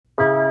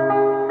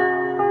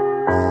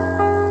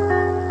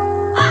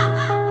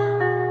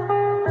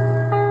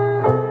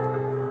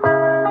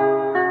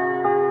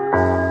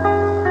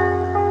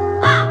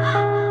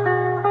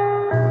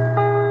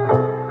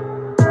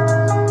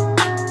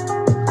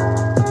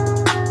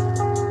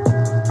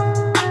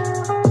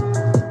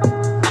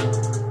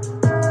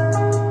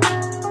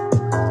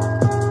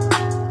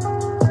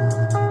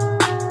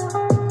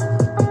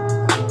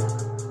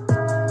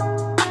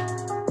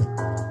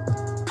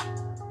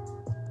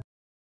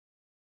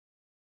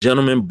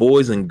Gentlemen,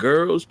 boys and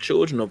girls,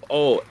 children of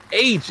all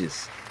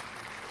ages.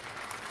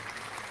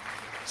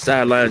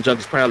 Sideline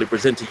Junkies proudly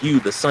present to you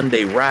the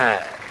Sunday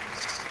Rise.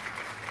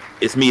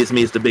 It's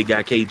the big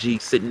guy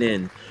KG sitting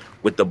in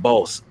with the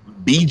boss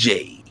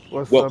BJ.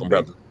 What's up, Welcome, big?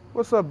 brother.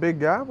 What's up, big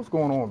guy? What's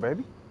going on,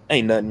 baby?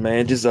 Ain't nothing,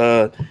 man. Just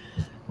I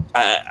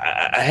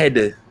had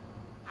to,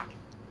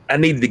 I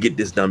needed to get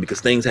this done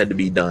because things had to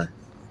be done.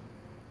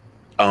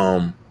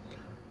 Um,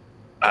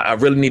 I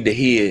really need to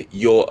hear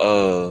your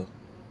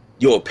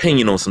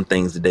opinion on some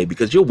things today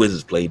because your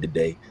Wizards played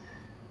today.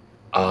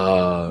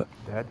 That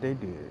they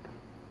did.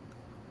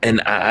 And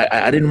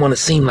I didn't want to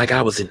seem like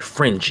I was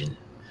infringing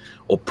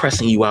or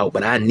pressing you out,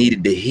 but I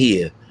needed to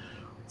hear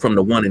from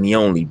the one and the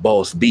only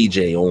boss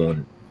BJ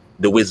on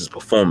the Wizards'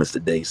 performance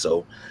today.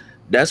 So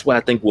that's why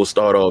I think we'll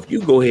start off. You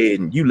go ahead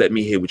and you let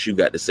me hear what you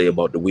got to say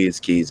about the Wiz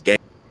Kids game.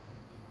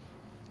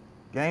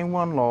 Game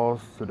one loss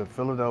to the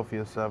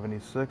Philadelphia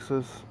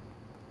 76ers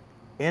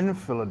in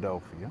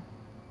Philadelphia.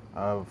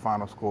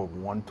 Final score of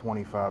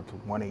 125 to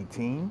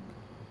 118.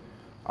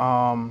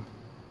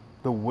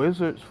 The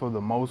Wizards, for the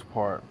most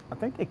part, I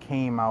think they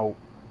came out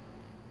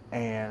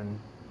and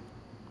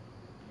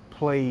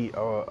played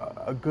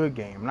a good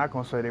game. I'm not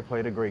going to say they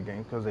played a great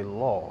game because they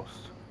lost.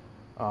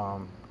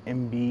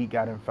 Embiid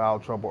got in foul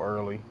trouble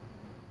early,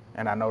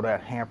 and I know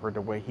that hampered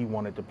the way he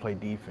wanted to play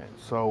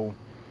defense. So,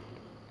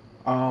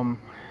 I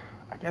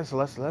guess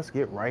let's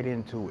get right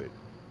into it.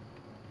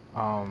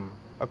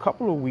 A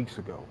couple of weeks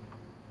ago,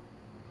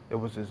 there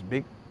was this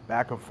big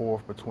back and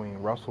forth between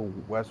Russell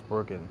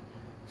Westbrook and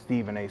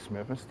Stephen A.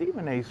 Smith. And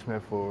Stephen A.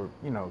 Smith, for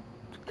to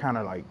kind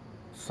of like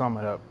sum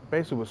it up,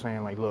 basically was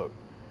saying like, look,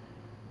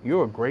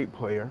 you're a great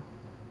player.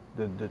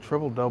 The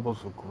triple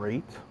doubles are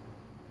great,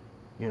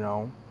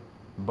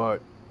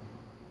 but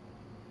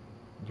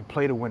you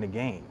play to win a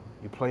game.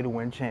 You play to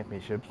win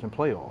championships and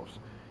playoffs.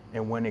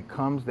 And when it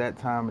comes that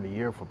time of the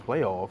year for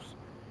playoffs,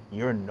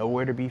 you're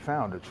nowhere to be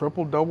found. The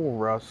triple double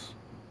Russ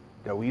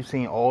that we've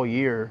seen all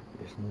year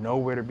is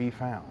nowhere to be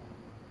found.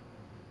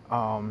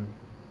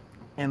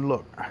 And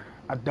look,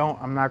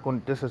 I'm not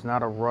going. This is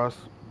not a Russ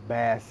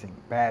bashing.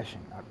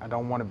 I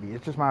don't want to be.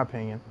 It's just my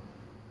opinion,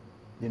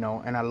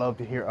 and I love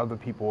to hear other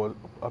people's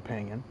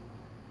opinion.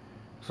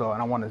 So,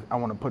 and I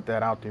want to put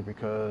that out there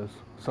because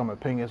some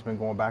opinions been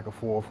going back and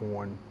forth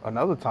on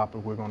another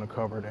topic we're going to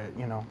cover that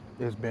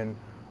has been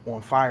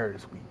on fire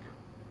this week.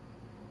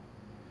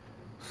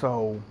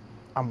 So,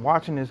 I'm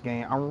watching this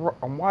game.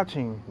 I'm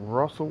watching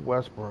Russell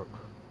Westbrook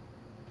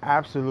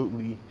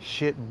absolutely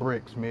shit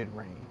bricks mid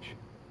range.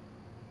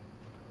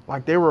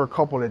 Like there were a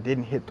couple that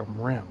didn't hit the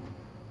rim.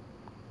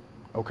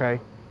 Okay,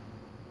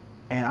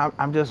 and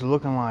I'm just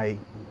looking like,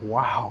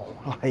 wow,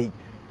 like,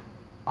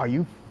 are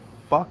you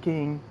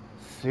fucking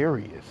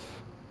serious?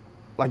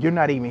 Like you're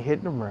not even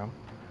hitting the rim.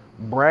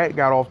 Brad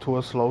got off to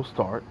a slow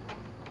start,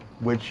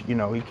 which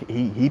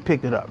he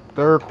picked it up.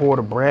 Third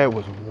quarter, Brad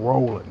was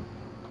rolling.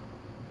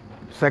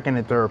 Second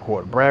and third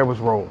quarter, Brad was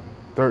rolling.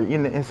 Third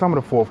in some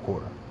of the fourth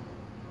quarter.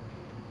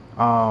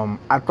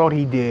 I thought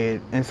he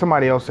did, and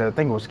somebody else said, I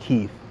think it was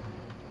Keith.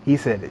 He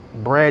said it.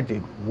 Brad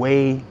did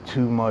way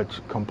too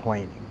much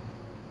complaining.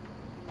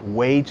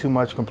 Way too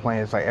much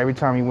complaining. It's like every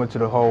time he went to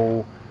the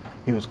hole,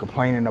 he was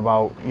complaining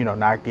about,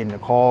 not getting the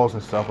calls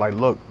and stuff. Like,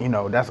 look,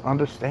 that's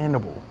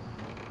understandable.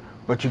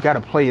 But you got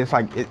to play. It's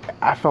like,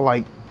 I felt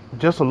like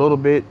just a little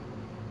bit,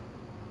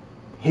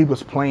 he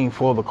was playing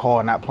for the call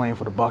and not playing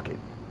for the bucket.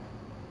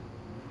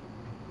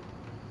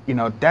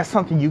 That's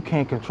something you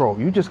can't control.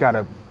 You just got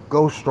to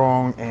go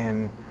strong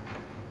and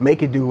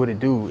make it do what it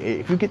do.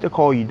 If you get the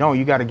call, you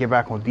got to get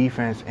back on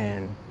defense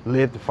and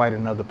live to fight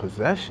another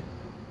possession.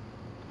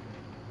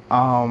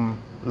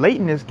 Late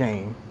in this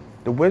game,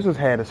 the Wizards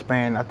had a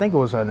span. I think it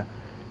was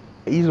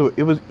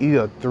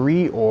either a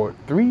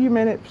 3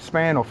 minute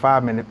span or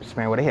 5 minute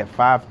span where they had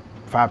five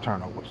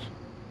turnovers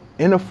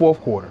in the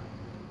fourth quarter.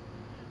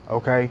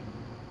 Okay,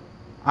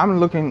 I'm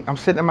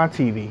sitting at my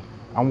TV,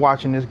 I'm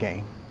watching this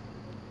game.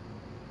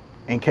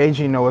 And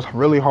KG, it's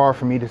really hard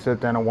for me to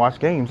sit there and watch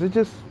games. It's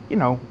just, it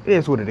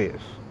is what it is.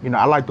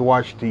 I like to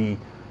watch the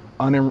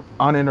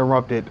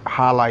uninterrupted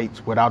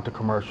highlights without the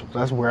commercials.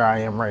 That's where I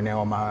am right now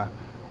on my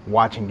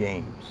watching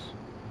games.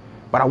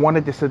 But I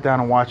wanted to sit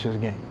down and watch this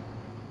game.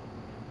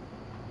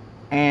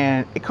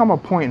 And it come a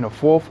point in the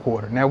fourth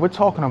quarter. Now, we're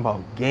talking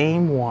about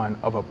game one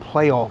of a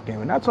playoff game.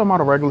 We're not talking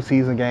about a regular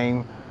season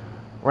game.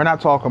 We're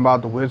not talking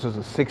about the Wizards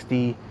of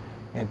 60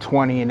 and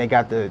 20 and they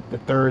got the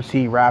third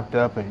seed wrapped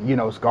up and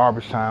it's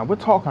garbage time. We're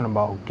talking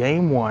about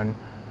game one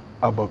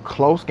of a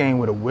close game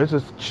where the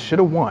Wizards should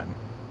have won.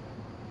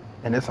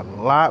 And there's a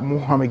lot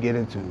more I'm gonna get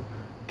into.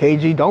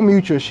 KG, don't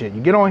mute your shit. You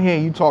get on here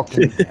and you talk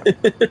to me.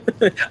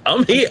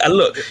 I'm here.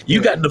 Look,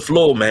 you got the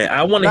floor, man.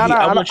 I want to hear.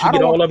 I want you to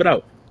get all of it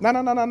out. No.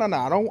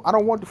 I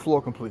don't want the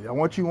floor completely. I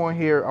want you on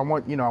here. I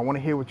want to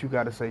hear what you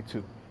got to say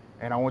too.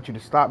 And I want you to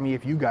stop me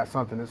if you got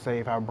something to say,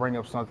 if I bring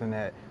up something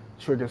that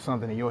triggers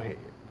something in your head.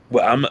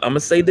 Well, I'm going to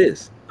say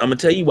this. I'm going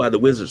to tell you why the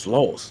Wizards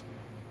lost.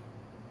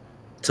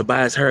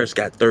 Tobias Harris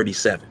got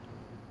 37.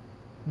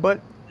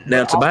 But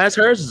Now, But Tobias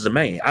Harris is a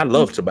man. I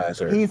love Tobias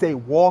Harris. he's a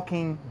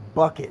walking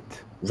bucket.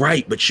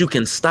 Right, but you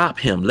can stop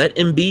him. Let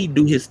Embiid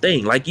do his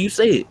thing. Like you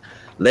said,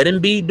 let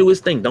Embiid do his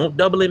thing. Don't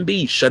double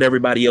Embiid. Shut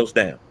everybody else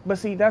down. But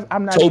see,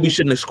 I'm not. Toby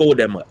shouldn't have scored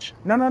that much.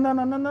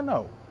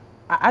 No.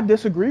 I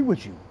disagree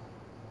with you.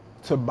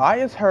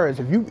 Tobias Harris,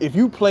 if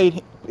you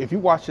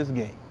watch this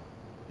game,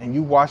 and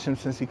you watch him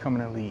since he come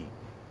in the league,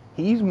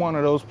 he's one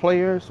of those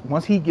players.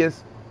 Once he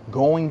gets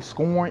going,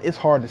 scoring, it's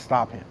hard to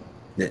stop him.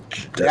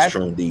 That's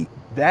true indeed.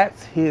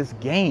 That's his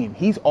game.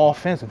 He's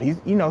offensive.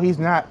 He's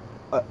not.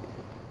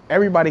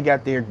 Everybody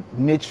got their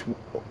niche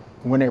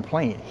when they're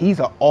playing.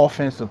 He's an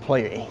offensive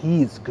player, and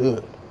he's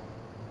good.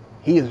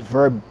 He is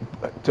very.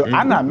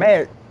 I'm not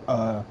mad.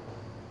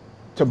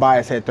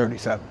 Tobias had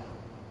 37.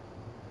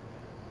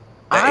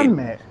 I'm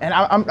mad, and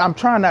I'm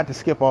trying not to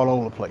skip all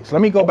over the place.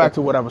 Let me go back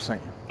to what I was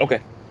saying.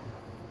 Okay.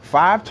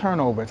 5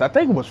 turnovers. I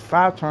think it was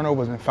 5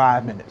 turnovers in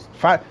 5 minutes.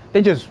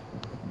 They just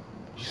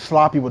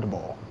sloppy with the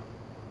ball.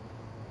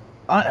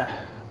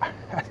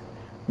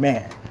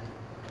 Man,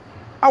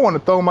 I want to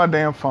throw my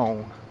damn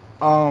phone.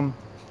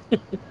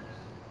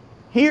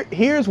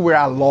 Here's where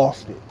I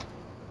lost it.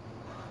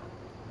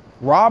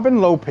 Robin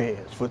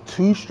Lopez for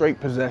 2 straight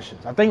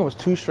possessions. I think it was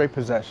 2 straight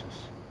possessions.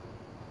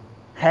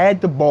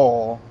 Had the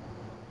ball,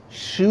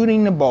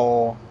 shooting the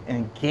ball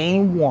in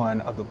game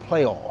 1 of the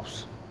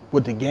playoffs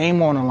with the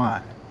game on the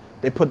line.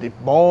 They put the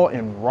ball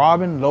in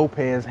Robin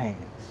Lopez's hands.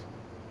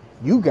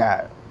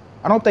 I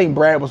don't think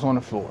Brad was on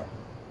the floor.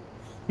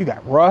 You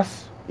got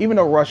Russ, even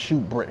though Russ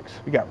shoot bricks.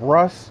 You got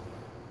Russ.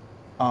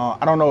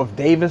 I don't know if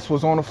Davis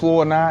was on the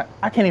floor or not.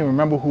 I can't even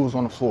remember who was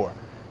on the floor.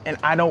 And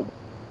I don't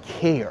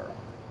care.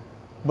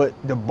 But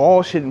the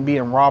ball shouldn't be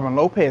in Robin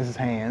Lopez's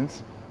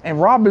hands. And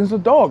Robin's a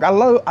dog. I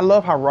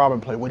love how Robin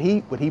played. What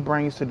he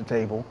brings to the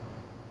table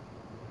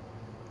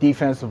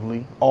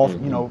defensively,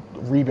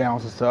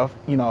 rebounds and stuff,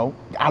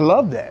 I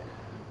love that.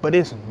 But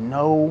it's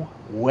no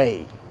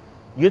way.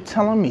 You're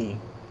telling me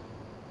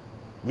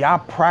y'all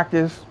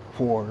practice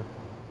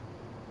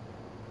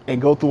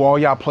and go through all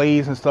y'all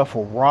plays and stuff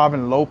for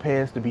Robin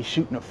Lopez to be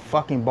shooting a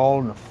fucking ball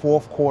in the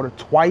 4th quarter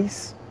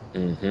twice?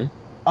 Mm-hmm.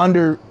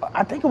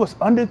 I think it was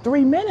under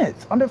 3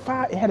 minutes. Under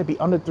 5. It had to be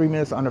under 3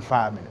 minutes, under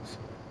 5 minutes.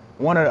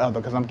 One or the other,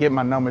 because I'm getting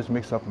my numbers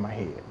mixed up in my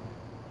head.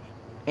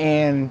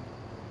 And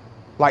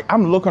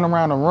I'm looking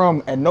around the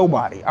room at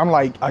nobody. I'm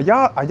like, are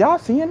y'all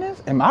seeing this?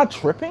 Am I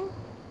tripping?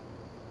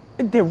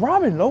 Did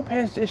Robin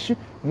Lopez just shoot?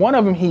 One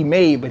of them he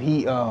made, but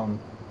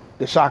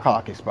the shot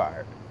clock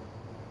expired.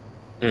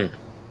 And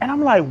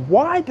I'm like,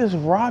 why does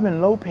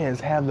Robin Lopez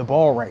have the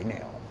ball right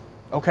now?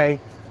 Okay,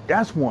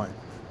 that's one.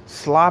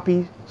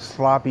 Sloppy.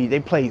 They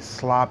played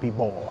sloppy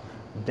ball.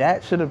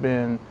 That should have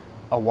been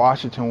a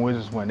Washington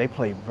Wizards win. They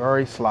played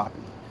very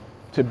sloppy.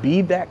 To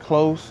be that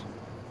close,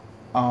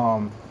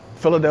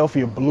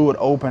 Philadelphia blew it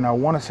open. I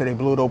want to say they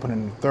blew it open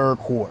in the 3rd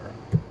quarter.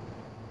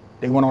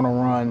 They went on a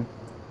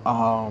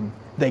run.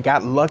 They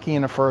got lucky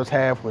in the first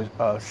half with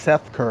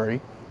Seth Curry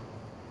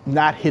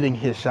not hitting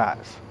his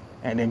shots.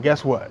 And then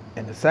guess what?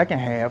 In the second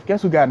half,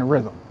 guess who got in the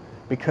rhythm?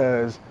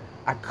 Because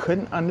I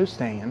couldn't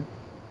understand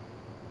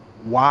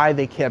why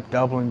they kept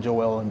doubling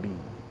Joel Embiid.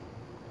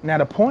 Now,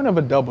 the point of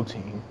a double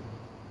team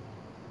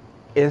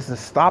is to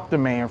stop the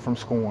man from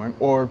scoring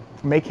or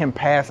make him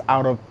pass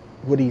out of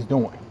what he's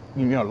doing.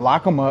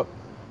 Lock him up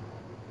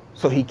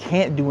so he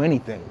can't do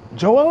anything.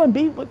 Joel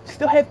Embiid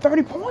still had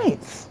 30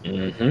 points.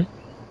 Mm-hmm.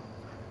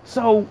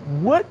 So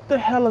what the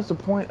hell is the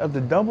point of the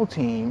double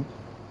team?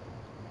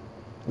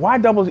 Why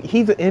double?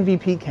 He's an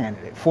MVP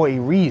candidate for a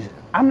reason.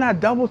 I'm not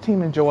double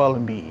teaming Joel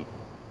Embiid.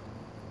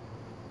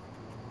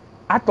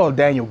 I thought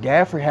Daniel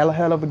Gafford had a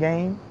hell of a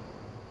game.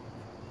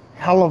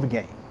 Hell of a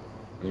game.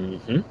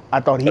 Mm-hmm.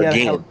 I thought he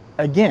had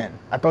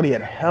I thought he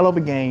had a hell of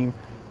a game,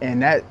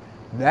 and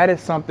that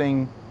is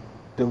something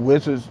the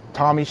Wizards,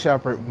 Tommy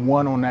Shepard,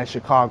 won on that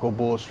Chicago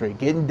Bulls streak.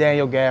 Getting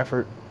Daniel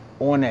Gafford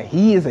on that.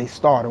 He is a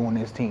starter on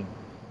this team.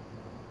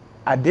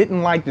 I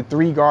didn't like the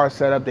 3-guard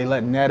setup. They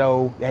had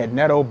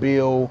Neto,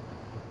 Bill,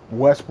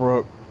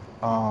 Westbrook,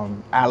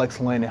 Alex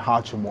Len, and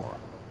Hachimura.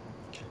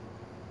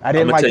 I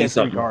didn't like that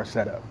 3-guard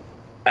setup.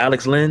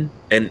 Alex Len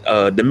and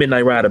the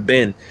Midnight Rider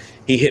Ben,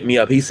 he hit me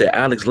up. He said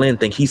Alex Len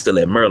think he's still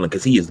at Maryland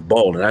because he is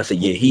balling. I said,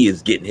 yeah, he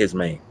is getting his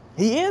man.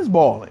 He is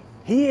balling.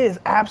 He is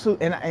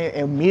absolutely.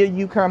 And me and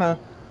you kind of,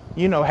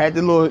 had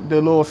the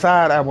little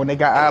side eye when they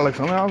got Alex.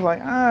 And I was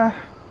like,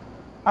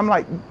 I'm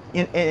like,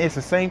 and it's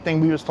the same thing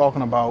we was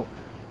talking about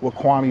with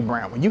Kwame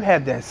Brown. When you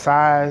have that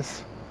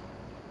size,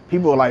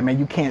 people are like, man,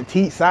 you can't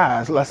teach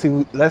size. Let's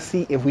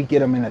see if we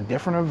get him in a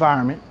different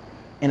environment,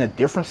 in a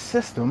different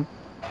system,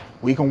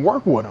 we can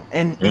work with him.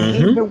 And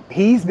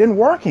he's been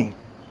working.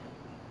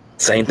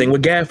 Same thing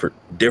with Gafford.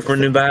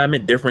 Different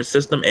environment, different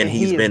system, and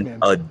he's been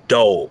a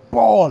dog.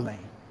 Balling.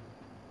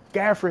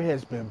 Gafford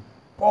has been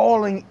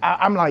balling.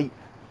 I'm like,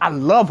 I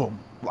love him.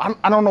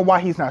 I don't know why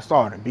he's not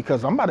starting,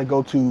 because I'm about to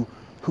go to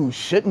who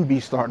shouldn't be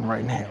starting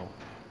right now.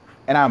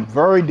 And I'm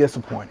very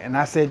disappointed. And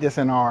I said this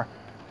in our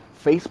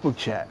Facebook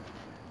chat.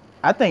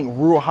 I think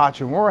Rui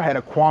Hachimura had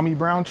a Kwame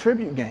Brown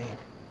tribute game.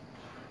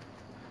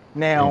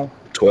 Now,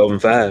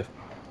 12-5,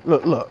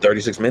 Look,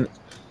 36 minutes.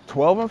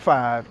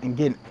 12-5, and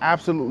getting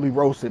absolutely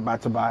roasted by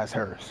Tobias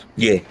Harris.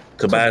 Yeah,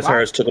 Tobias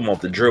Harris took him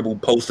off the dribble,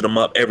 posted him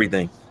up,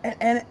 everything.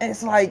 And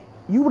it's like,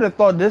 you would have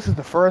thought this is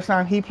the first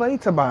time he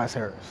played Tobias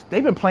Harris.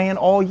 They've been playing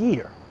all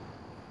year.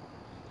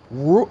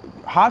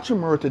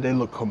 Hachimura today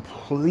looked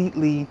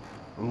completely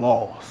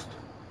lost.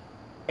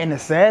 And the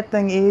sad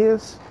thing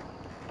is,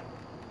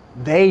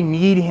 they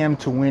need him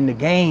to win the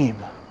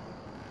game.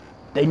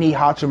 They need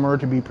Hachimura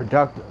to be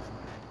productive.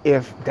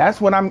 If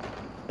that's what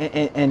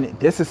and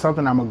this is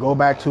something I'm going to go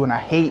back to, and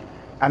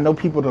I know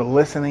people are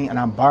listening and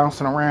I'm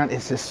bouncing around.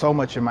 It's just so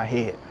much in my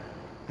head.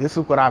 This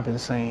is what I've been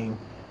saying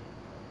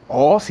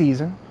all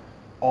season,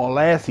 all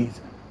last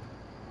season.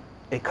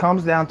 It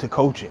comes down to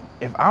coaching.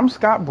 If I'm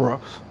Scott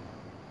Brooks,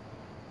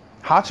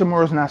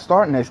 Hachimura's not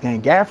starting this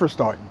game. Gafford's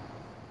starting.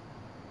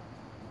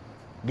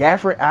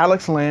 Gafford,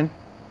 Alex Len,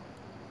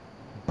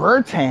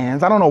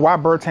 Bertans. I don't know why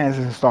Bertans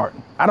isn't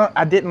starting.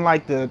 I didn't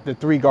like the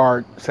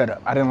 3-guard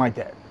setup. I didn't like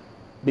that.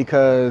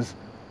 Because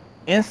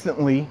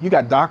instantly, you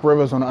got Doc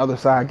Rivers on the other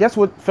side. Guess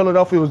what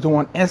Philadelphia was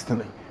doing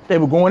instantly? They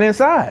were going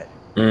inside.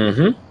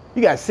 Mm-hmm.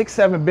 You got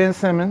 6'7" Ben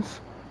Simmons.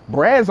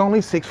 Brad's only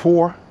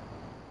 6'4".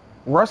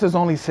 Russ is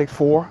only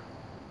 6'4".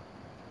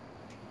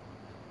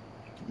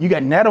 You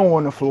got Neto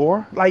on the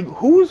floor. Like,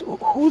 who's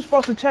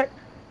supposed to check?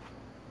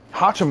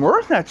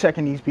 Hachimura's not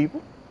checking these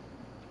people.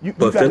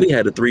 But Philly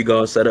had a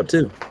 3-guard setup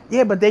too.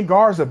 Yeah, but their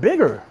guards are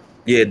bigger.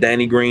 Yeah,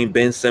 Danny Green,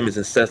 Ben Simmons,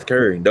 and Seth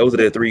Curry. Those are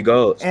their 3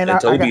 guards. And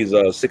Toby's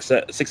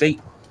 6'8".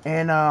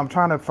 And I'm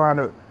trying to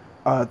find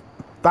a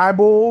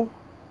Thibault,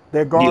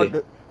 their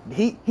guard.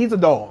 Yeah. He's a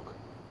dog.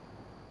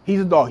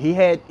 He's a dog. He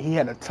had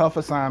a tough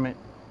assignment.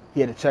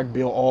 He had to check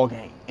Bill all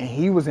game, and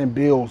he was in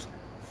Bill's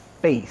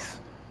face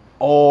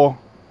all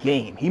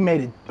game. He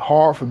made it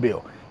hard for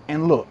Bill.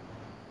 And look,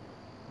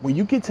 when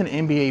you get to the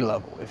NBA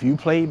level, if you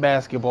play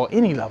basketball,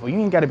 any level, you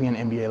ain't got to be an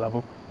NBA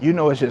level. You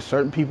know, it's just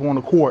certain people on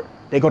the court,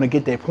 they're going to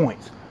get their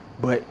points.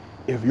 But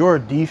if you're a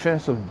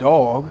defensive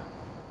dog,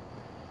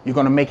 you're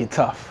going to make it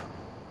tough.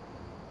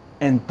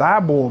 And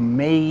Thibault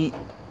made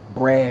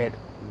Brad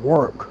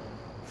work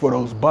for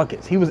those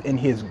buckets. He was in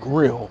his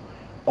grill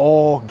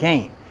all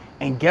game.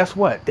 And guess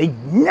what? They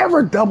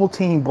never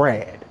double-teamed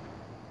Brad.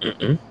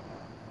 Mm-mm.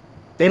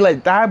 They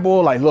let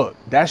Thibault, like, look,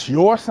 that's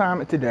your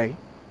assignment today.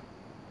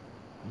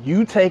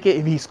 You take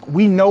it.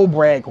 We know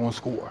Brad gonna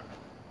score.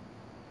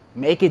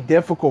 Make it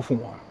difficult for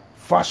him.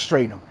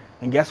 Frustrate him.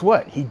 And guess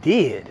what? He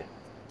did.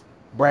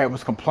 Brad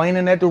was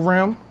complaining at the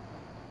rim,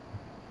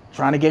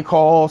 trying to get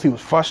calls. He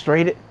was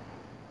frustrated.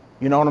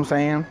 You know what I'm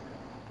saying?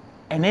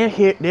 And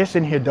they're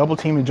sitting here double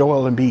teaming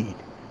Joel Embiid,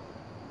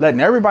 letting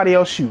everybody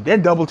else shoot. They're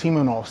double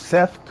teaming off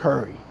Seth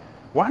Curry.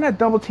 Why not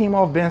double team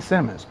off Ben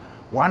Simmons?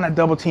 Why not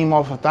double team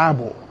off of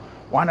Thibault?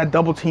 Why not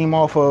double team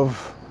off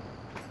of,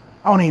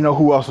 I don't even know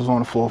who else was on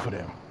the floor for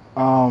them.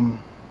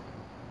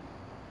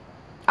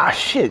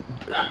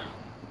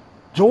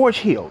 George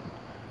Hill.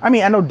 I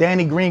mean, I know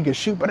Danny Green can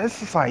shoot, but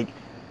it's just like,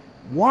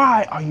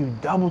 why are you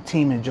double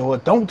teaming Joel?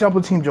 Don't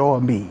double team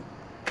Joel Embiid.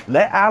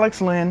 Let Alex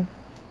Len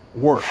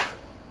work.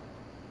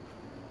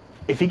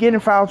 If you get in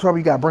foul trouble,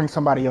 you got to bring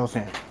somebody else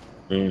in.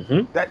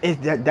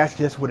 Mm-hmm. That's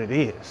just what it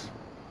is.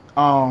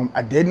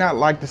 I did not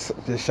like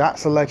the shot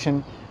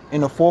selection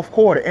in the fourth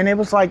quarter. And it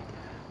was like,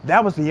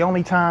 that was the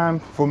only time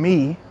for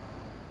me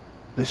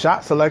the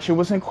shot selection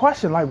was in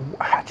question. Like,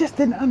 I just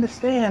didn't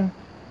understand.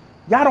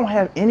 Y'all don't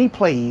have any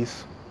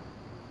plays.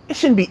 It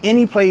shouldn't be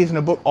any plays in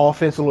the book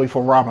offensively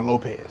for Robin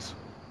Lopez.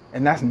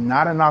 And that's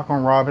not a knock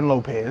on Robin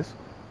Lopez.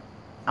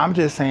 I'm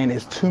just saying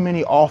there's too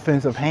many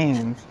offensive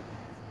hands.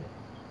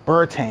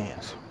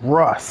 Bertans,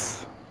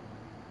 Russ,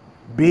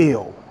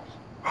 Bill,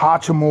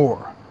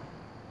 Hachimura,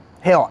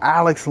 hell,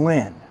 Alex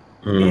Len,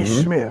 Ish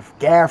Smith,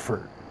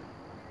 Gafford.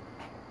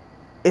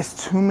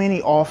 It's too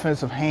many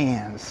offensive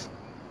hands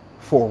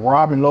for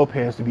Robin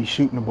Lopez to be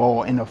shooting the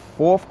ball in the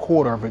fourth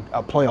quarter of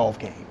a playoff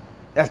game.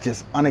 That's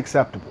just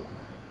unacceptable.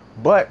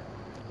 But,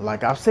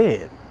 like I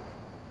said,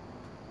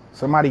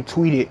 somebody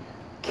tweeted,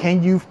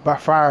 can you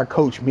fire a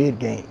coach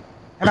mid-game?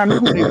 And I knew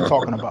who they were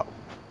talking about.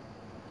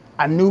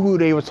 I knew who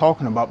they were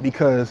talking about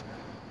because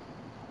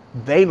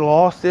they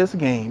lost this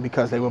game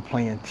because they were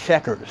playing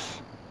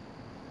checkers.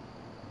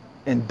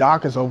 And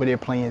Doc is over there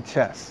playing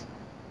chess.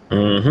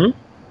 Mm-hmm.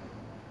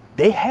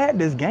 They had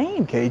this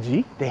game,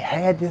 KG. They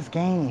had this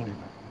game.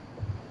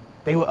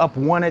 They were up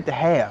 1 at the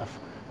half.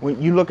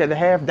 When you look at the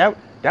half,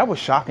 that was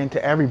shocking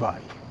to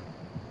everybody.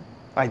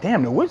 Like,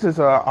 damn, the Wizards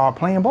are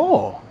playing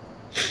ball.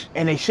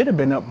 And they should have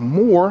been up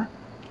more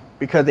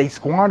because they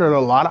squandered a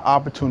lot of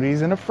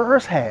opportunities in the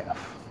first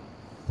half.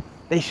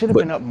 They should have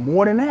been up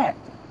more than that.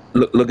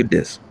 Look at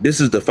this. This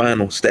is the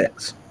final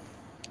stats.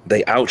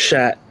 They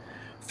outshot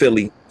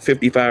Philly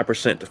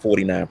 55% to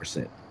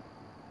 49%.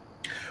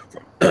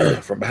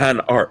 From behind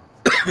the arc.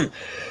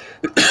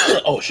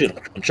 Oh, shit.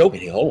 I'm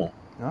choking here. Hold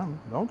on.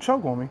 No, don't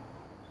choke on me.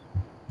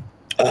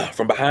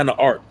 From behind the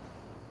arc.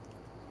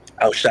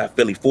 Outshot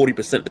Philly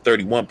 40% to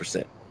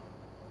 31%.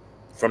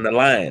 From the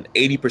line,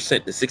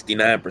 80% to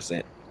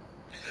 69%.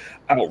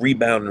 Out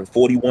rebounding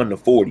 41 to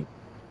 40.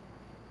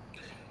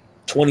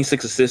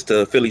 26 assists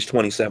to Philly's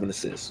 27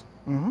 assists.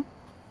 Mm-hmm.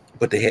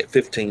 But they had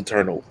 15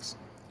 turnovers.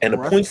 And the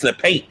Russ, points in the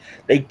paint,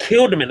 they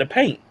killed them in the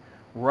paint.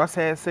 Russ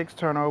had 6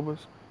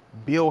 turnovers.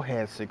 Bill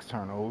had 6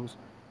 turnovers.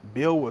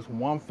 Bill was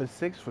 1 for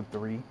 6 for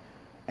 3.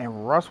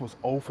 And Russ was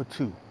 0 for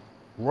 2.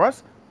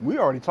 Russ, we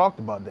already talked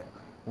about that.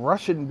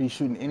 Russ shouldn't be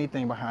shooting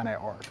anything behind that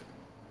arc.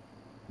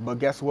 But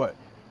guess what?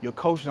 Your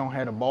coach don't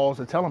have the balls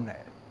to tell him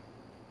that.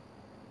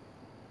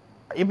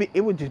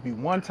 It would just be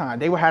one time.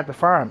 They would have to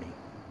fire me.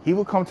 He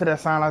would come to that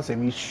sideline and say,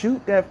 if you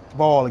shoot that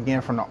ball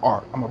again from the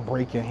arc, I'm going to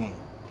break your hand.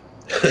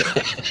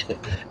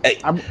 Hey,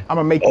 I'm going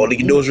to make all he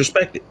can do is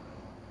respect it.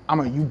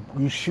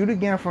 You shoot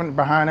again from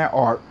behind that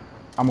arc,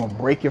 I'm going to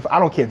break your... I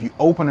don't care if you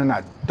open or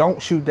not.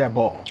 Don't shoot that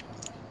ball.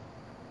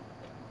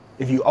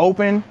 If you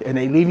open and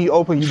they leave you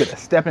open, you better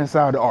step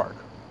inside the arc.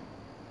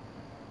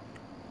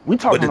 We're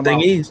talking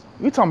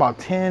about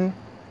 10,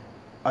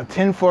 a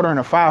 10-footer and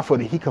a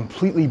 5-footer. He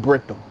completely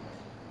bricked them.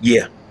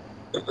 Yeah.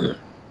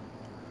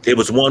 It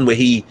was one where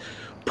he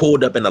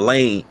pulled up in the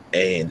lane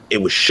and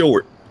it was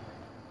short.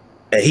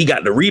 And he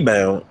got the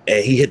rebound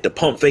and he hit the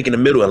pump fake in the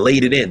middle and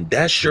laid it in.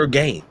 That's your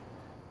game.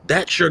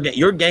 That's your game.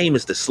 Your game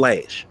is to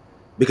slash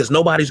because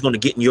nobody's going to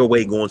get in your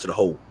way going to the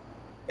hole.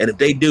 And if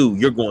they do,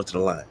 you're going to the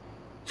line.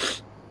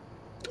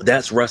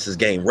 That's Russ's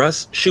game.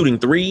 Russ shooting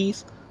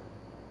threes.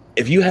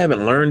 If you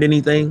haven't learned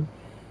anything,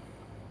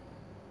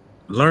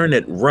 learn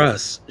that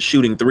Russ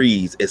shooting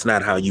threes is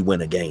not how you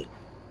win a game.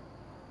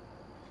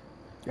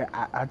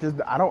 Yeah,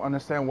 I don't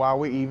understand why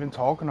we're even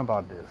talking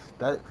about this.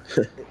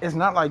 It's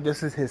not like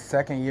this is his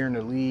second year in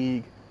the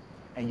league,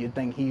 and you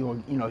think he's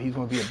going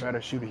to be a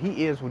better shooter.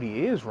 He is what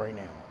he is right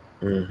now.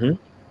 Mm-hmm.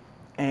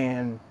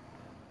 And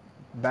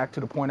back to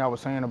the point I was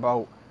saying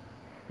about,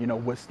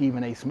 what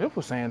Stephen A. Smith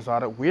was saying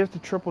about it. Where's the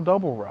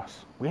triple-double, Russ?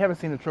 We haven't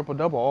seen a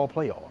triple-double all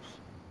playoffs.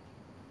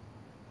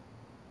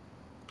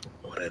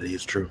 Oh, that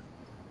is true.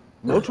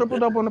 No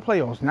triple-double in the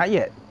playoffs, not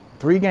yet.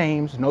 3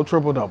 games, no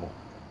triple-double.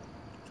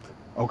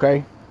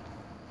 Okay?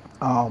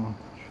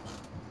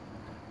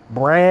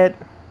 Brad,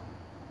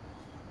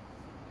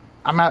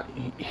 I'm at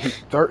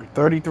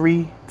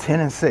 33, 10,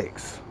 and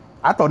 6.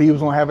 I thought he was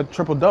going to have a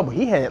triple-double.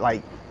 He had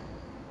I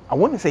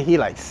wouldn't say he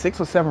had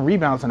 6 or 7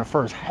 rebounds in the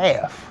first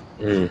half.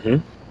 Mm-hmm.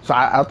 So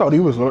I thought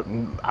he was,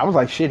 I was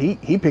like, shit,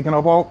 he picking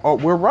up all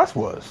where Russ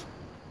was.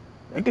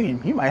 I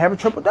think he might have a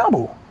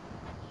triple-double.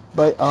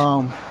 But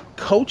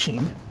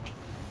coaching,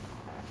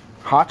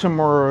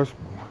 Hachimura's,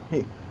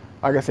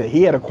 like I said,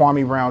 he had a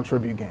Kwame Brown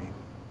tribute game.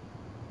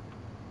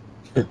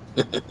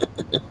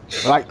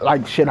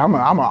 like shit, I'm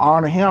gonna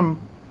honor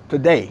him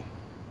today.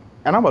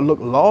 And I'm gonna look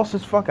lost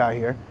as fuck out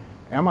here.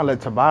 And I'm gonna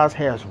let Tobias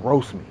Harris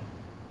roast me.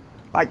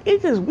 How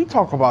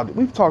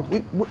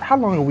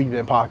long have we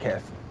been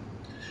podcasting?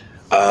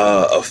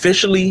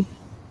 Officially,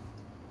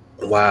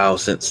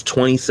 since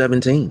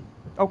 2017.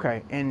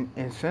 Okay, and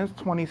since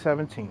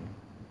 2017,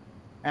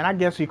 and I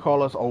guess you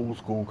call us old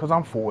school because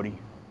I'm 40.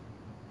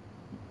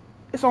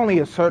 It's only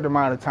a certain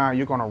amount of time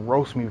you're gonna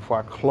roast me before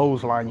I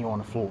clothesline you on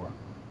the floor.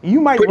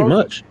 You might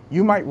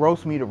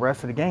roast me the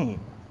rest of the game,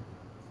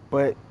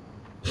 but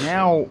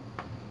now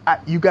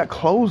you got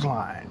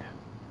clotheslined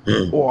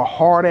or a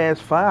hard ass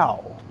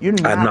foul. I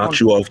knocked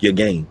you off your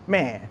game,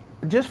 man.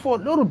 Just for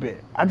a little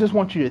bit. I just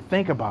want you to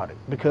think about it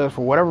because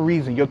for whatever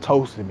reason you're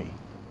toasting me,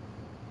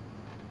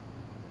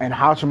 and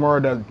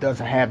Hachimura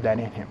doesn't have that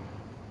in him.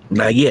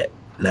 Not yet.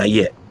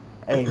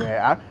 Hey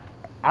man,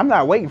 I'm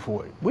not waiting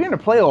for it. We're in the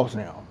playoffs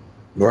now.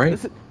 Right.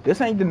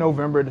 This ain't the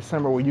November,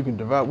 December where you can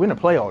develop. We're in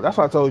the playoffs. That's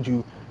why I told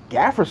you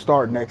Gafford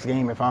start next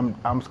game if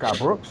I'm Scott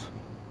Brooks.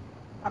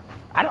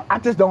 I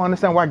just don't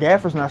understand why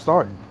Gafford's not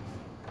starting.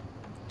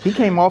 He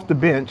came off the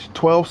bench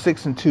 12,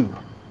 6, and 2.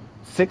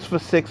 6 for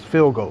 6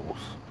 field goals.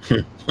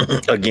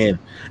 Again,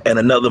 and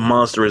another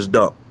monstrous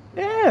dunk.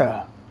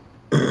 Yeah.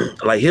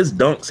 Like his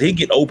dunks, he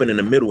get open in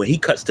the middle and he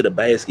cuts to the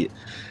basket.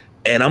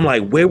 And I'm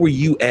like, where were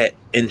you at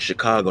in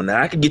Chicago?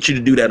 Now I could get you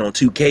to do that on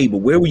 2K, but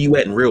where were you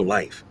at in real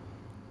life?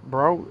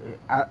 Bro,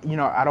 I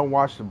don't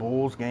watch the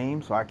Bulls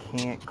game, so I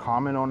can't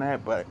comment on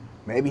that, but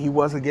maybe he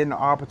wasn't getting the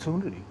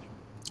opportunity.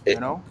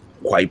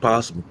 Quite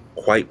possible.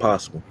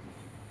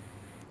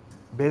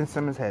 Ben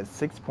Simmons had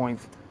 6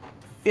 points,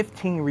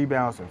 15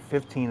 rebounds, and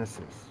 15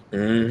 assists.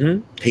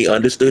 Mm-hmm. He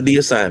understood the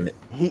assignment.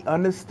 He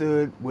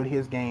understood what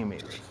his game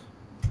is.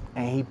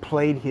 And he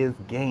played his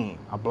game.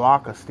 A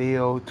block, a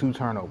steal, 2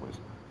 turnovers.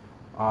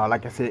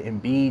 Like I said,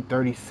 Embiid,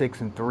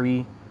 36 and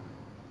 3.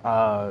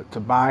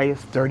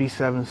 Tobias,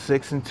 37,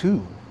 6 and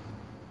 2.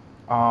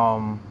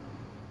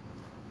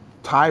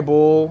 Ty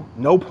Bull,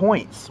 no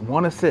points,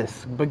 1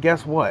 assist. But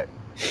guess what?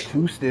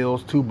 2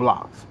 steals, 2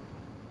 blocks.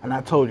 And I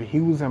told you,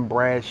 he was in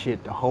Brad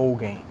shit the whole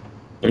game.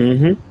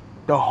 Mm-hmm.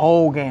 The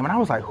whole game. And I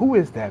was like, who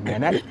is that,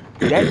 man?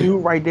 That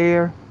dude right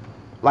there,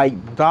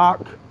 like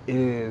Doc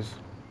is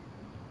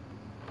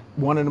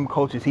one of them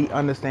coaches. He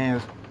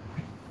understands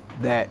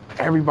that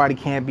everybody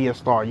can't be a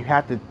star. You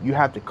have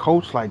to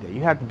coach like that.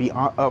 You have to be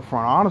upfront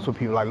honest with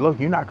people. Like, look,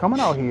 you're not coming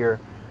out here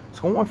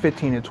scoring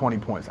 15 and 20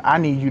 points. I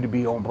need you to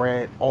be on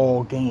Brad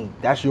all game.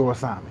 That's your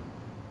assignment.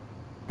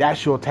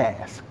 That's your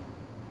task.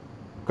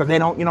 Because they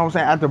don't, you know what I'm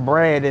saying? After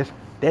Brad,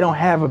 they don't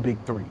have a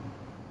big three.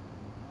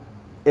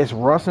 It's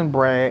Russ and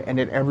Brad, and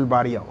then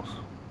everybody else.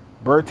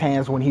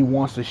 Bertans when he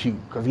wants to shoot,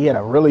 because he had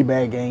a really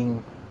bad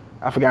game.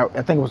 I forgot.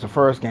 I think it was the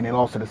first game they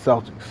lost to the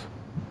Celtics.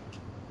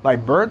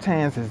 Like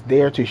Bertans is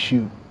there to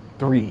shoot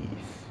threes.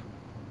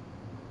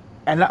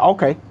 And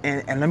okay,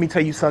 and let me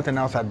tell you something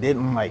else I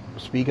didn't like.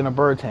 Speaking of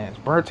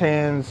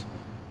Bertans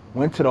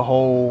went to the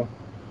hole,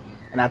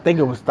 and I think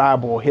it was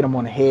Thibault hit him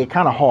on the head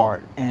kind of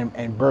hard, and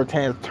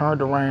Bertans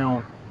turned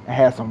around and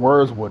had some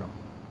words with him.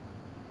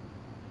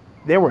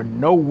 There were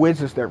no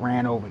Wizards that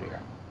ran over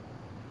there.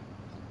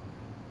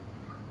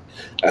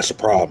 That's a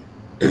problem.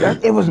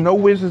 It was no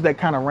Wizards that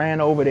kind of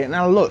ran over there.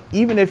 Now look,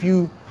 even if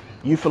you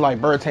feel like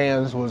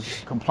Bertans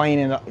was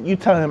complaining, you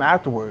tell him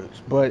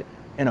afterwards. But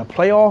in a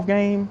playoff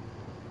game,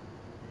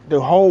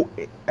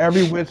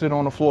 every Wizard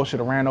on the floor should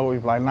have ran over.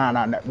 He's like, nah,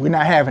 we're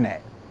not having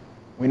that.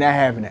 We're not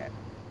having that.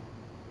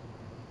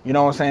 You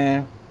know what I'm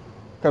saying?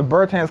 Because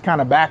Bertans kind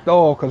of backed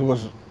off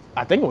because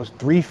I think it was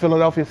 3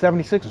 Philadelphia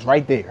 76ers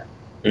right there.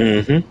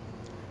 Mm-hmm.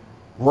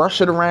 Rush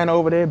should have ran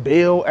over there,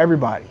 Bill,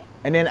 everybody.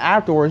 And then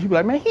afterwards, you be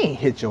like, man, he ain't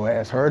hit your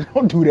ass hurt.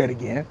 Don't do that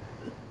again.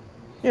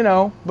 You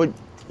know, but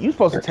you're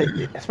supposed to take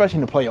it, especially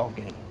in the playoff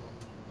game.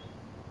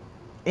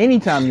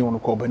 Anytime you want to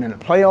court, but in a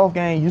playoff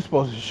game, you're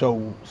supposed to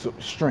show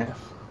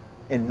strength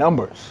in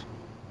numbers.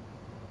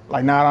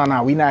 Like,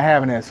 nah, we not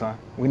having that, son.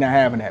 We not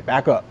having that.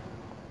 Back up.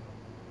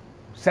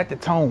 Set the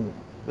tone.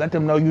 Let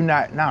them know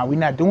we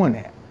not doing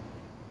that.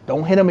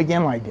 Don't hit them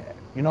again like that.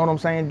 You know what I'm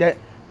saying? That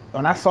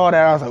when I saw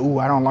that, I was like, ooh,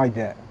 I don't like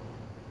that.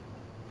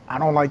 I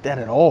don't like that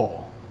at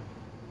all.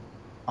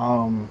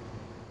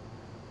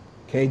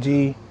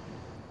 KG,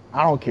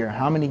 I don't care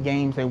how many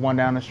games they won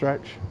down the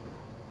stretch.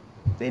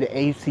 They the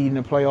 8th seed in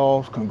the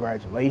playoffs.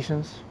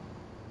 Congratulations.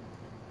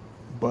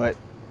 But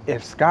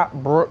if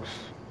Scott Brooks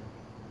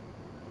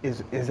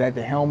is at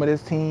the helm of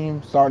this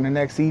team starting the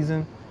next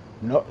season,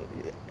 no,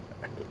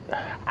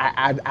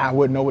 I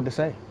wouldn't know what to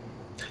say.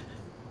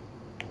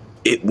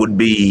 It would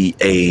be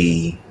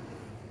a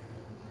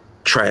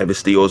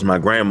travesty, or as my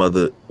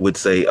grandmother would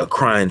say, a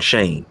crying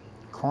shame.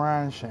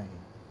 Crying shame.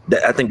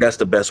 I think that's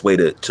the best way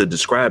to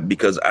describe it,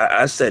 because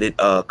I said it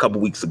a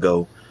couple weeks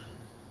ago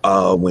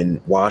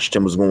when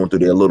Washington was going through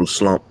their little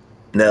slump.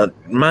 Now,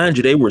 mind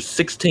you, they were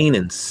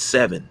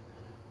 16-7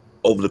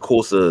 over the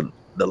course of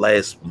the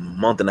last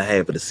month and a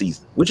half of the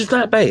season, which is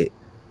not bad.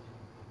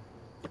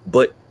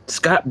 But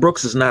Scott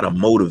Brooks is not a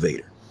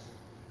motivator.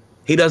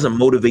 He doesn't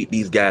motivate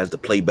these guys to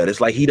play better.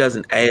 It's like he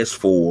doesn't ask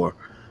for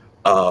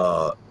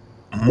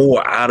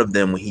more out of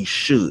them when he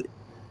should.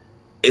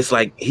 It's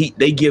like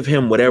they give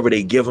him whatever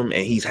they give him,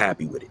 and he's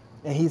happy with it.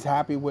 And he's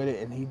happy with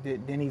it, and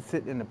then he's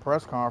sitting in the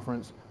press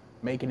conference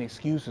making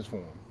excuses for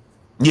him.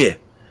 Yeah.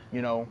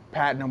 You know,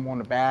 patting him on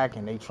the back,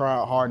 and they try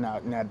hard. Now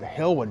the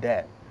hell with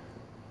that.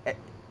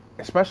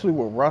 Especially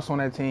with Russ on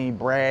that team,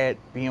 Brad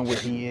being what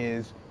he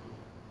is,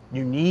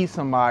 you need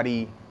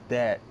somebody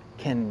that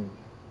can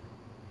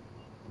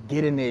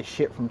get in their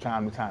shit from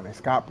time to time. And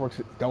Scott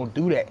Brooks don't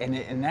do that,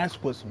 and that's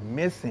what's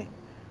missing.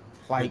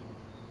 Like,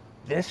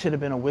 this should have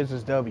been a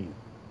Wizards W.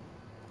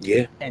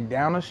 Yeah. And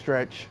down the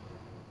stretch,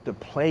 the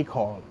play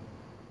calling,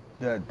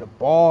 the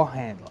ball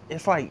handler.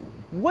 It's like,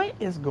 what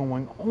is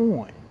going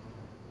on?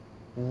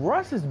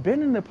 Russ has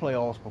been in the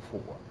playoffs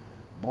before.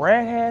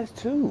 Brad has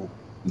too.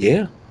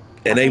 Yeah.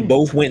 And they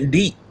both went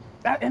deep.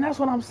 And that's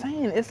what I'm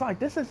saying. It's like,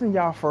 this isn't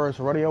y'all first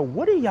rodeo.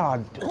 What are y'all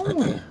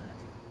doing?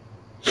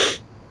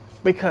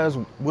 Because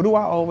what do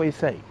I always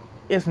say?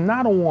 It's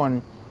not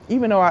on,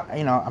 even though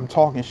I'm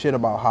talking shit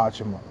about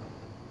Hachimura,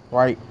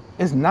 right?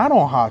 It's not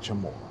on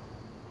Hachimura.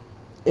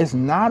 It's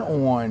not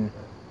on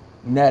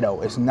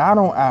Neto. It's not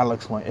on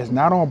Alex Len. It's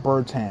not on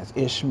Bertans,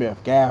 Ish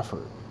Smith,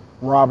 Gafford,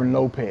 Robin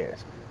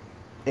Lopez.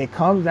 It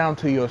comes down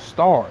to your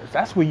stars.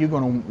 That's where you're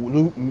going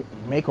to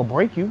make or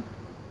break you.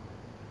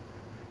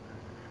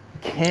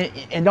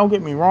 And don't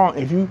get me wrong,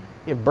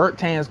 if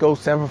Bertans goes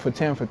 7 for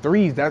 10 for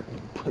threes,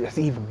 that's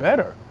even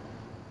better.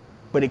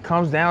 But it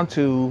comes down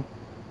to,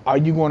 are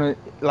you going to,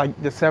 like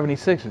the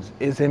 76ers,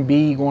 is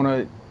Embiid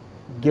going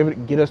to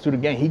get us through the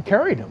game? He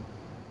carried him,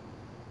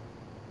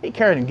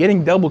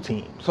 getting double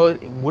teamed. So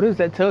what does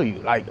that tell you?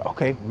 Like,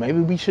 okay, maybe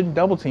we shouldn't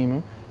double team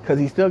him because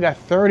he still got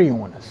 30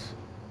 on us.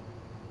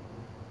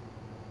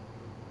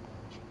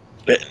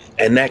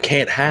 And that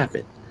can't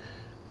happen.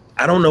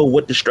 I don't know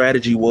what the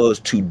strategy was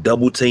to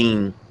double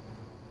team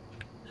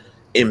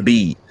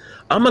Embiid.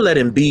 I'm going to let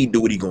Embiid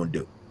do what he's going to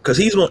do. Because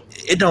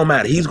it don't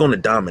matter. He's going to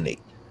dominate.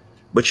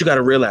 But you got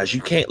to realize you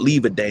can't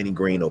leave a Danny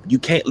Green open. You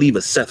can't leave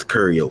a Seth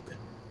Curry open.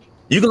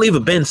 You can leave a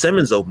Ben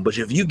Simmons open, but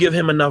if you give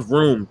him enough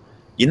room,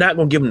 you're not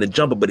going to give him the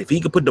jumper. But if he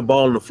can put the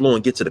ball on the floor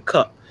and get to the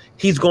cup,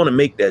 he's going to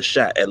make that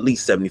shot at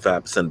least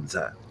 75% of the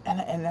time.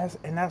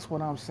 And that's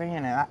what I'm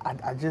saying. And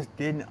I just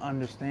didn't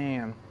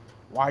understand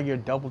why you're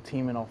double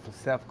teaming off of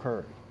Seth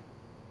Curry.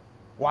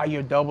 Why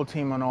you're double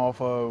teaming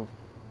off of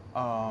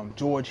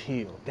George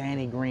Hill,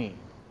 Danny Green.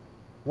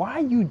 Why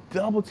are you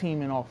double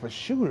teaming off of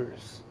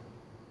shooters?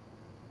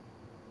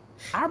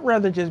 I'd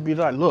rather just be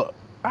like, look,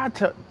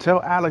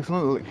 tell Alex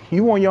Leonard,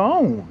 you on your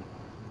own.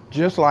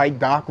 Just like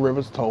Doc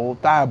Rivers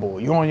told Thibault,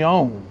 you on your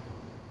own.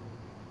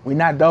 We're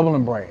not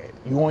doubling Brad.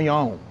 You on your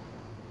own.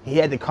 He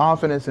had the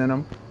confidence in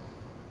him.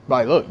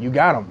 Like, look, you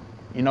got him.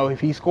 You know, if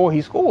he score,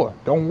 he score.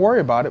 Don't worry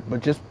about it,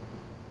 but just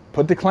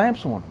put the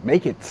clamps on him.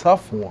 Make it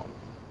tough for him.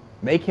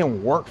 Make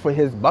him work for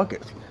his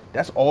buckets.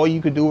 That's all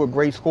you could do with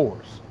great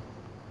scores.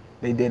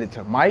 They did it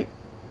to Mike.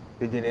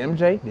 They did it to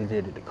MJ. They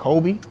did it to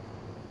Kobe.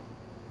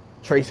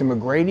 Tracy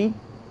McGrady.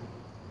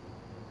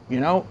 You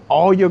know,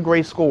 all your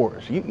great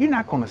scores. You're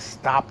not going to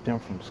stop them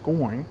from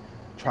scoring.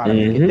 Try to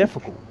make it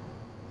difficult.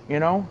 You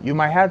know, you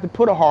might have to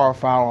put a hard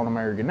foul on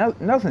American.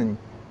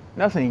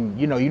 Nothing,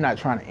 you know, you're not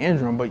trying to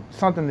injure them, but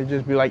something to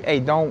just be like, hey,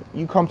 don't,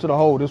 you come to the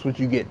hole, this is what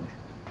you get.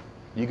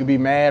 You can be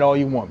mad all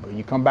you want, but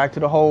you come back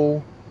to the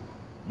hole,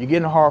 you're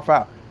getting a hard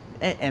foul.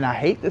 And I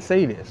hate to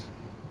say this,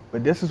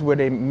 but this is where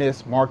they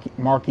miss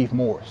Markieff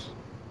Morris.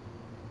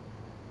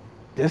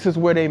 This is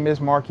where they miss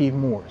Markieff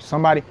Morris.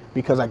 Somebody,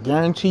 because I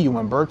guarantee you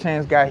when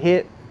Bertans got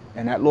hit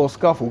and that little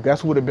scuffle,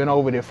 guess who would have been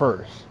over there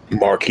first?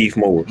 Markieff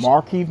Morris.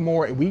 Markieff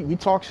Morris. We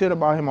talk shit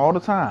about him all the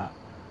time.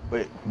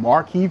 But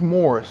Markieff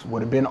Morris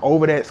would have been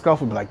over that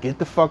scuffle, be like, get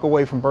the fuck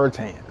away from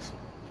Bertans.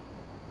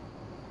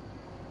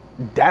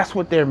 That's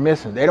what they're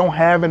missing. They don't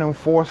have an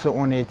enforcer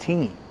on their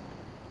team.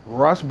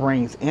 Russ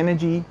brings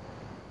energy.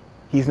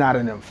 He's not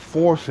an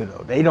enforcer,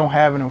 though. They don't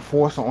have an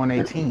enforcer on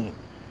their team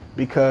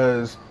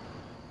because,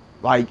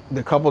 like,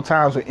 the couple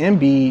times with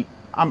Embiid,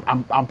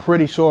 I'm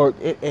pretty sure,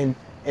 and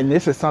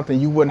this is something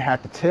you wouldn't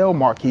have to tell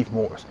Markieff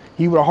Morris.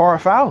 He would have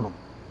hard fouled him.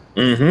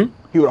 Mm-hmm.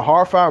 He would have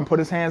hard fouled and put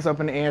his hands up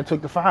in the air and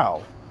took the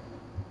foul.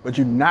 But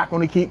you're not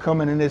going to keep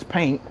coming in this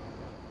paint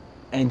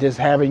and just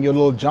having your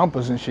little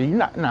jumpers and shit.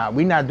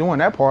 We're not doing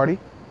that party.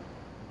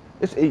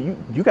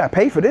 You got to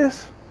pay for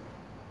this.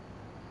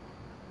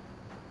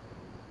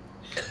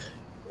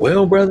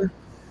 Well, brother,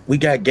 we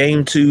got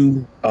game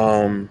 2.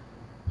 When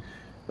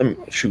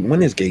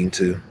is game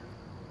 2?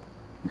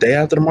 Day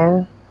after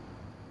tomorrow?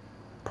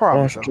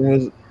 Probably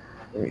so.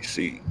 Let me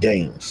see.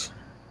 Games.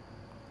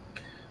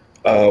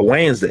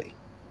 Wednesday,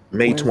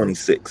 May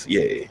 26th.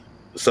 Yeah.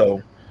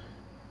 So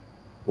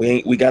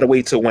we gotta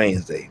wait till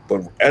Wednesday.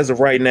 But as of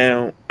right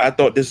now, I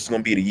thought this was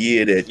gonna be the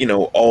year that, you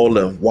know, all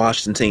the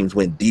Washington teams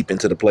went deep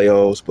into the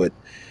playoffs, but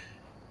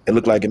it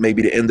looked like it may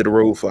be the end of the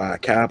road for our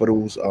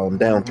Capitals.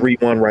 Down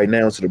 3-1 right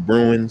now to the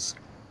Bruins.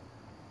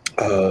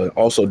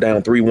 Also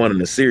down 3-1 in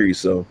the series.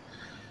 So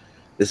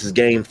this is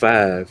game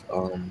 5.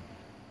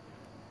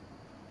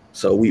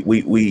 So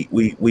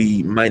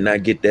we might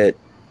not get that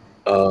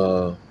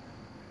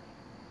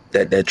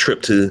that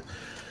trip to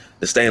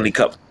the Stanley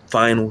Cup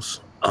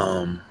Finals.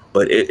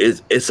 But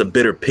it's a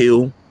bitter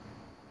pill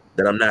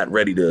that I'm not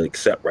ready to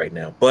accept right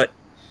now. But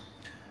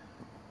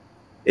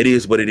it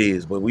is what it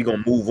is. But we're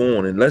gonna move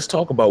on and let's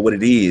talk about what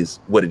it is.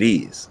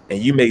 And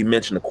you made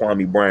mention of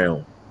Kwame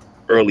Brown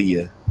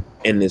earlier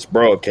in this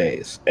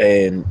broadcast,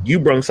 and you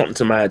brought something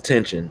to my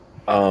attention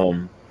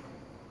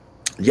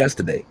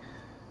yesterday,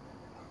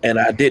 and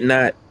I did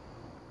not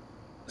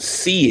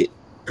see it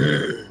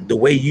the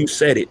way you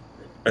said it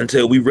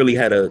until we really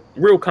had a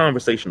real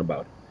conversation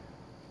about it.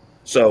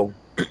 So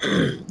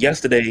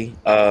yesterday,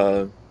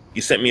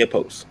 you sent me a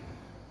post,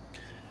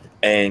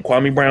 and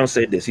Kwame Brown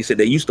said this. He said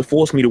they used to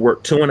force me to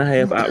work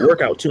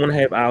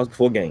 2.5 hours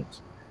before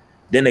games.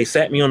 Then they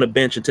sat me on the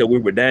bench until we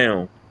were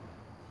down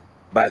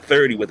by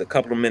 30 with a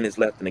couple of minutes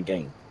left in the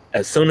game.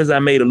 As soon as I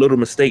made a little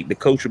mistake, the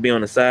coach would be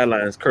on the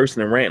sidelines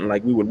cursing and ranting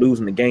like we were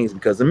losing the games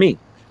because of me.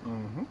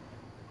 Mm-hmm.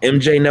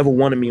 MJ never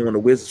wanted me on the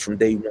Wizards from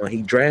day one.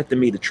 He drafted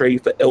me to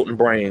trade for Elton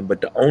Brand, but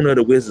the owner of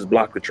the Wizards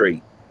blocked the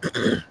trade.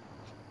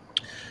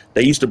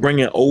 They used to bring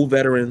in old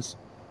veterans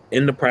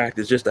into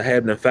practice just to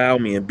have them foul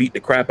me and beat the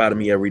crap out of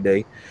me every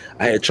day.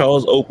 I had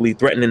Charles Oakley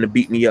threatening to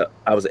beat me up.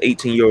 I was an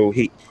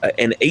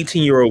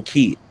 18-year-old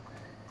kid.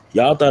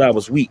 Y'all thought I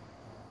was weak.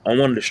 I'm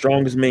one of the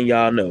strongest men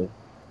y'all know.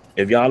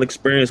 If y'all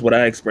experienced what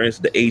I experienced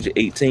at the age of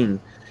 18,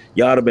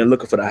 y'all would have been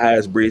looking for the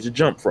highest bridge to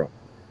jump from.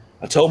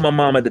 I told my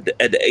mom at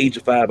the age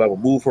of 5 I would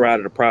move her out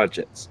of the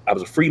projects. I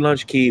was a free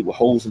lunch kid with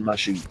holes in my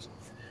shoes.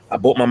 I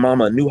bought my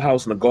mama a new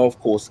house and a golf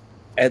course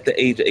at the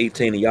age of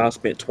 18, and y'all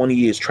spent 20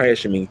 years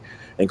trashing me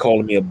and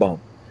calling me a bum.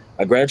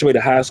 I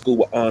graduated high school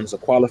with honors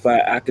and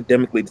qualified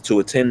academically to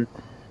attend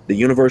the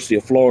University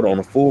of Florida on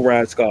a full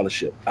ride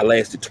scholarship. I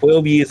lasted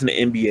 12 years in the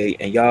NBA,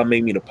 and y'all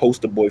made me the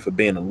poster boy for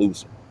being a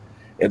loser.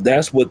 If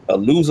that's what a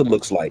loser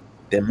looks like,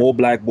 then more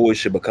black boys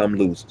should become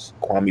losers.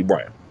 Kwame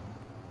Brown.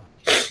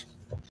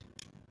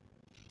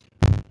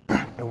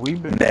 And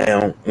we've been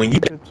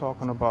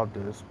talking about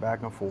this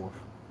back and forth.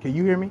 Can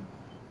you hear me?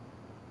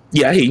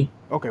 Yeah, I hear you.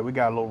 Okay, we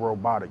got a little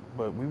robotic,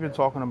 but we've been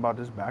talking about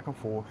this back and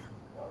forth.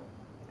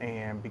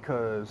 And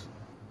because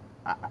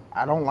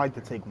I don't like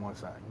to take one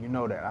side. You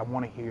know that. I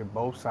want to hear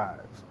both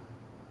sides.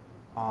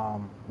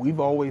 We've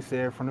always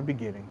said from the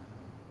beginning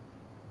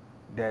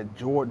that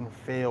Jordan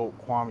failed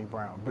Kwame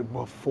Brown, but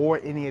before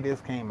any of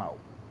this came out.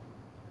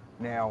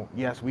 Now,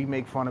 yes, we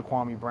make fun of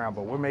Kwame Brown,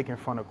 but we're making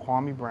fun of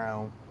Kwame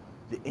Brown,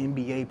 the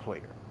NBA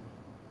player.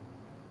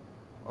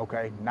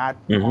 Okay, not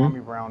Mm-hmm.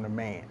 Kwame Brown, the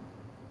man.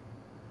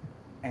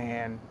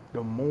 And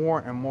the more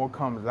and more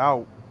comes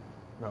out,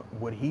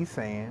 what he's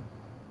saying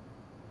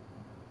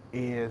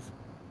is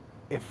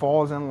it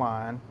falls in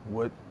line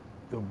with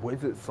the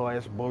Wizards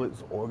slash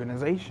Bullets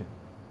organization.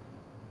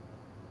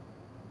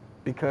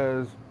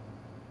 Because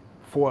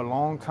for a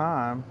long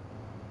time,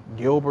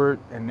 Gilbert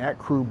and that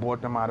crew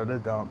brought them out of the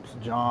dumps.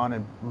 John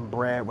and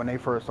Brad, when they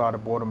first started,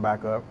 brought them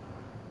back up.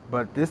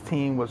 But this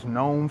team was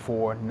known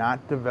for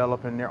not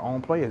developing their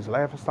own players,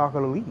 laughing stock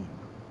of the league.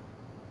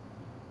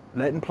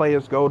 Letting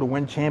players go to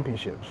win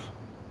championships.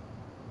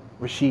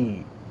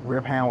 Rasheed,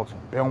 Rip Hamilton,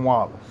 Ben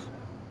Wallace.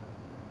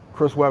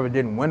 Chris Webber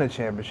didn't win a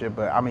championship,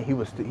 but I mean he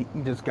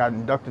just got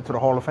inducted to the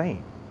Hall of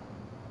Fame.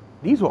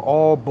 These were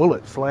all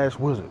Bullets slash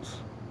Wizards.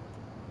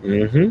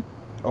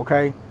 Mm-hmm.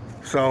 Okay,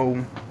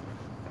 so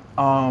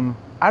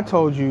I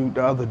told you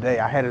the other day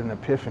I had an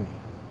epiphany,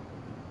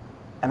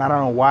 and I don't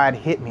know why it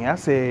hit me. I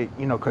said,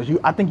 because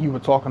I think you were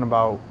talking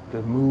about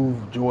the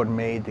move Jordan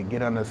made to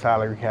get under the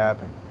salary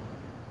cap and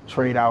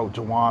trade out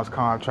Juwan's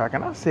contract,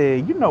 and I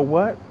said, you know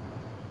what?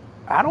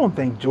 I don't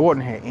think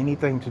Jordan had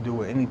anything to do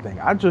with anything.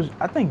 I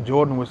think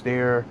Jordan was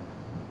there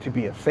to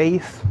be a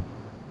face,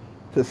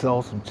 to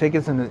sell some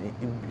tickets send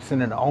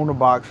in the owner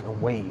box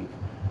and wave.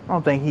 I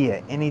don't think he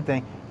had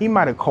anything. He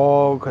might have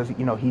called because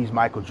he's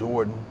Michael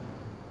Jordan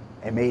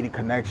and made a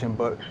connection,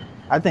 but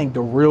I think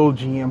the real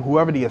GM,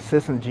 whoever the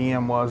assistant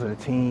GM was of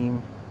the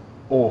team,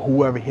 or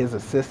whoever his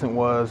assistant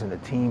was and the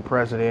team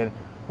president,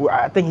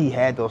 I think he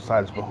had those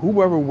titles, but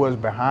whoever was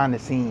behind the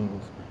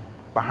scenes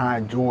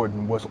behind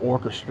Jordan was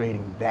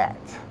orchestrating that.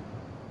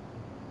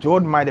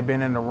 Jordan might have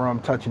been in the room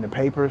touching the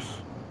papers,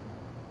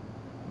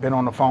 been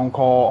on the phone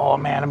call. Oh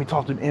man, let me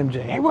talk to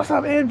MJ. Hey, what's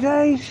up,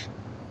 MJ?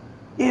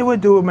 Yeah, we'll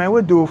do it, man.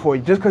 We'll do it for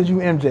you. Just because you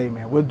MJ,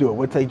 man, we'll do it.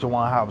 We'll take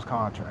Juwan Howard's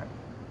contract.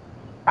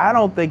 I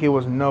don't think it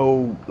was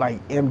no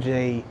like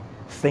MJ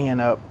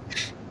staying up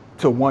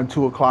to 1,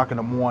 2 o'clock in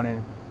the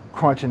morning,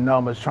 crunching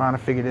numbers, trying to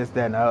figure this,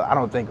 that, and the other. I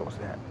don't think it was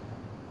that.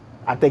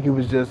 I think it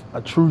was just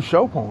a true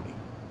show pony.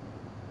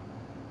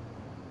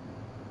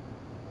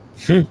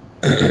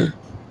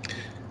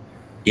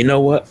 You know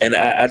what? And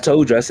I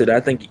told you, I said I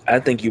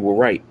think you were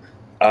right.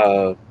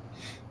 I'm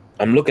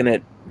looking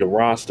at the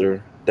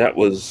roster. That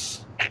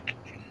was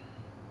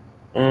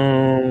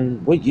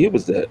what year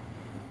was that?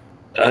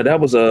 That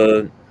was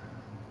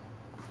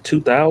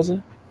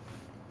 2000.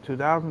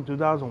 2000,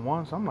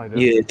 2001, something like that.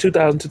 Yeah,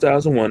 2000,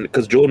 2001,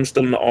 because Jordan's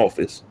still in the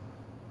office.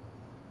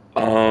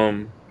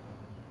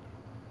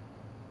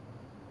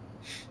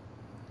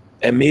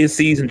 At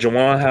mid-season,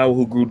 Juwan Howard,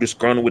 who grew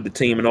disgruntled with the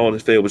team and all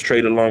his failed, was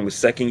traded along with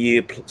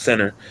second-year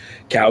center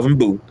Calvin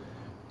Booth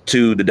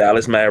to the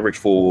Dallas Mavericks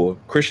for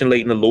Christian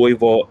Laettner, Lloyd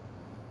Vaught,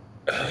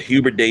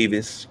 Hubert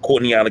Davis,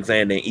 Courtney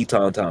Alexander, and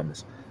Eton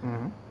Thomas.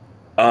 Mm-hmm.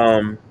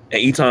 And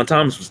Eton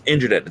Thomas was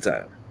injured at the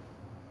time.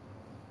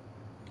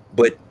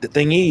 But the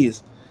thing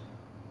is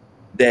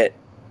that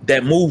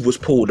move was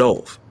pulled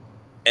off.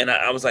 And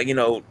I was like,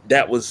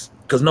 that was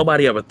because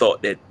nobody ever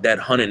thought that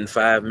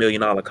 $105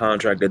 million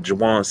contract that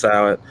Juwan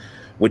signed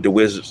with the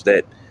Wizards,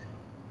 that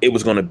it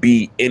was going to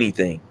be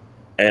anything.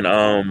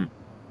 And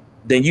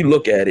then you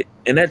look at it,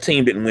 and that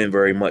team didn't win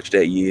very much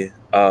that year.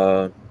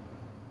 What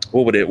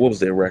was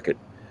their record?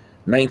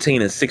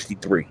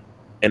 19-63.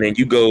 And then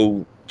you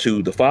go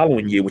to the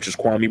following year, which is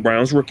Kwame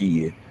Brown's rookie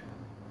year.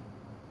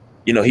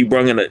 He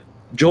brought in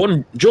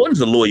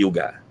Jordan's a loyal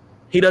guy.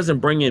 He doesn't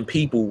bring in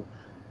people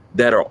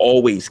that are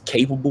always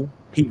capable.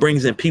 He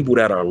brings in people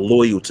that are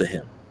loyal to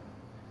him.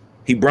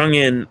 He brought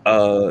in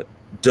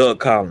Doug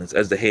Collins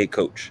as the head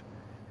coach.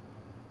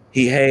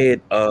 He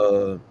had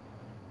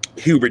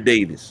Hubert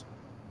Davis,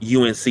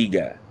 UNC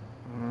guy.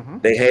 Mm-hmm.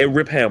 They had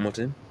Rip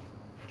Hamilton.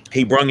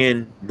 He brought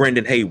in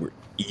Brendan Hayward,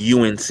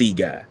 UNC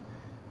guy.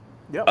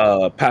 Yep.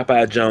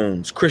 Popeye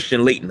Jones,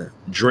 Christian Laettner,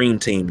 Dream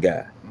Team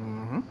guy.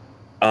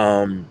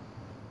 Mm-hmm.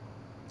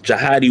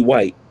 Jahadi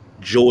White,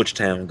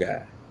 Georgetown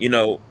guy.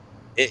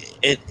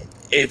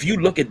 If you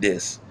look at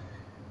this,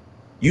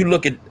 you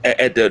look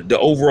at the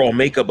overall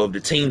makeup of the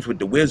teams with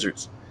the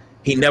Wizards,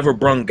 he never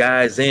brung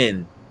guys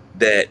in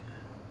that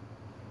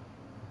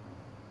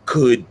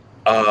could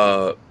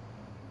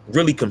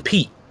really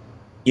compete.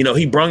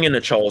 He brung in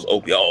a Charles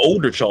Oakley, an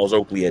older Charles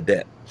Oakley at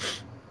that.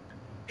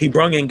 He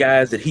brung in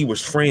guys that he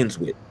was friends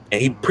with, and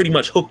he pretty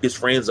much hooked his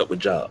friends up with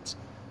jobs.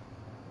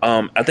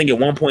 I think at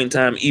one point in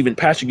time, even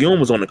Patrick Ewing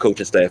was on the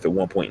coaching staff at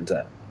one point in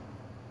time.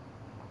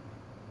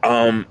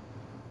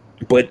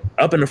 But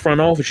up in the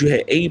front office, you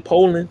had Abe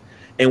Pollin,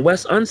 and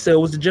Wes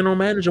Unseld was the general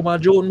manager while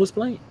Jordan was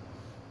playing.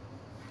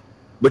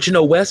 But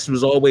Wes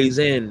was always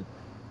in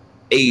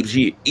Abe's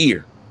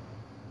ear.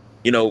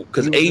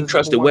 Because Abe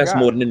trusted Wes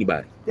more than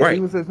anybody. Yeah, right. He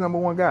was his number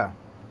one guy.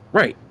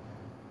 Right.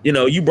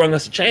 You brung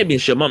us a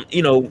championship. Wes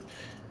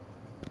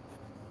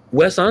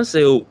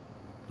Unseld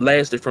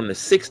lasted from the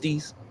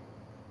 60s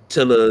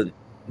till the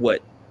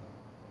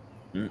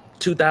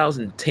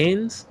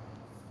 2010s.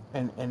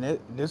 And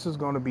this is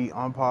going to be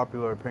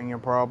unpopular opinion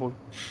probably,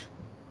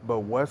 but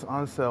Wes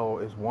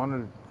Unseld is one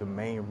of the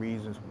main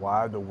reasons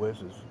why the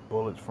Wizards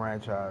Bullets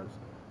franchise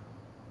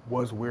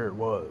was where it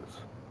was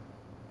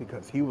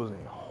because he was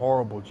a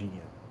horrible GM.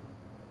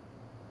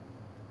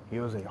 He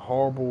was a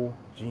horrible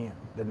GM.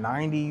 The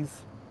 90s,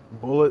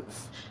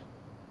 Bullets,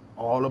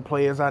 all the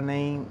players I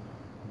named,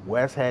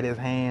 Wes had his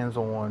hands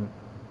on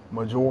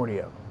majority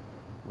of them.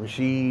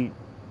 Rashid,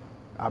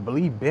 I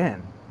believe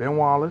Ben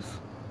Wallace,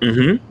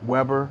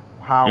 Weber,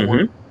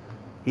 Howard.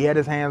 He had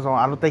his hands on.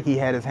 I don't think he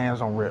had his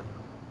hands on Rip.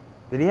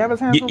 Did he have his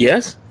hands on?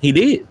 Yes, he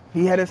did.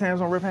 He had his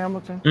hands on Rip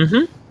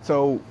Hamilton.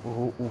 So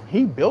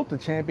he built the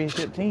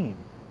championship team,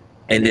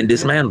 and then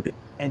dismantled it.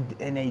 And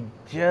they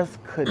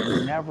just could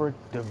never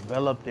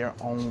develop their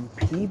own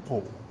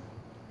people.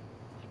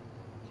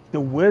 The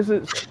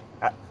Wizards,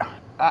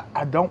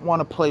 I don't want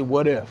to play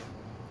what if,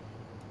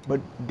 but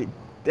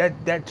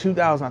that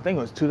 2000, I think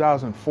it was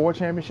 2004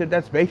 championship.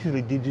 That's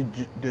basically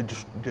the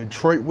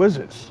Detroit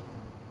Wizards.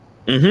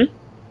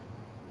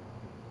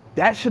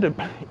 That should have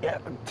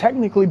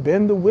technically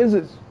been the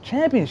Wizards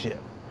championship.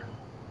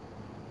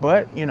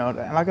 But, you know,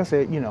 like I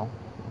said, you know,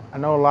 I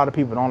know a lot of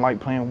people don't like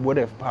playing what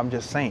if, but I'm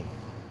just saying.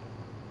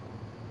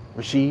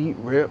 Rashid,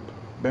 Rip,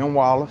 Ben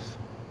Wallace,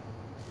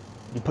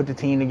 you put the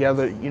team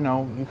together, you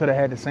know, you could have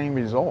had the same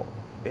result.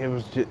 It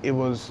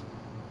was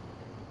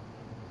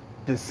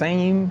the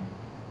same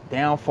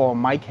downfall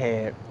Mike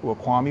had with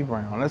Kwame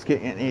Brown. Let's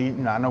get in, you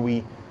know, I know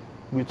we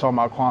were talking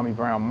about Kwame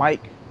Brown.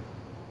 Mike,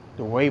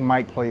 the way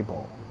Mike played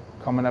ball,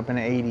 coming up in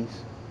the 80s,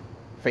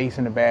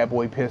 facing the bad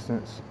boy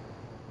Pistons,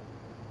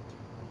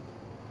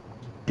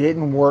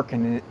 didn't work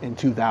in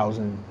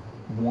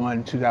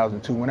 2001,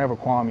 2002, whenever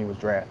Kwame was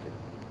drafted.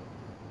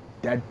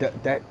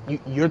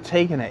 You're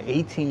taking an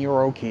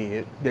 18-year-old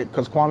kid,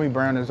 because Kwame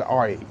Brown is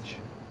our age.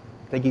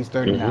 I think he's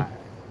 39,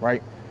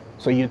 right?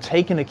 So you're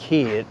taking a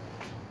kid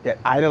that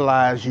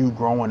idolized you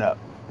growing up,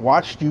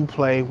 watched you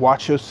play,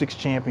 watched your 6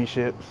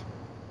 championships,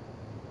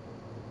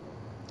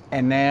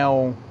 and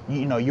now,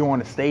 you know, you're on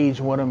the stage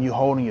with him, you're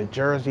holding your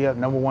jersey up,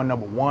 number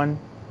one.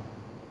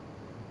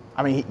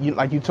 I mean,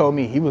 like you told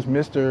me, he was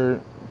Mr.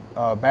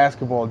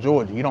 Basketball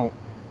Georgia. You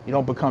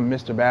don't become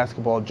Mr.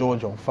 Basketball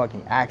Georgia on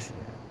fucking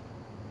accident,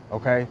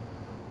 okay?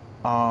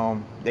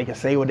 They can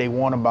say what they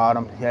want about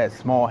him. He had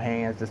small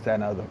hands, this, that,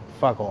 and other.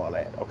 Fuck all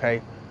that,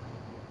 okay?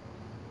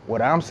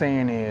 What I'm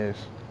saying is,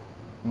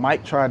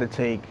 Mike tried to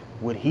take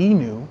what he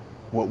knew,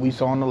 what we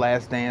saw in The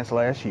Last Dance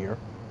last year,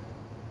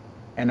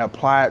 and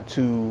apply it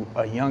to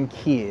a young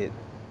kid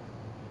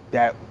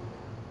that's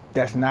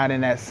not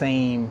in that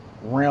same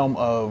realm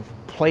of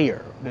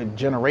player, the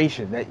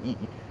generation. That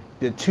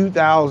the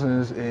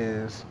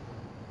 2000s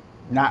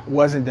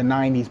wasn't the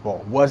 90s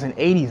ball, wasn't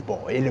 80s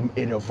ball. It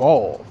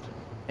evolved,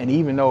 and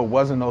even though it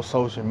wasn't no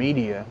social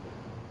media,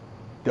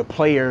 the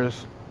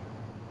players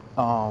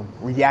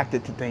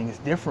reacted to things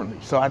differently.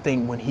 So I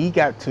think when he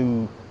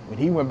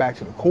went back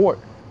to the court,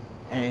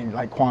 and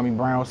like Kwame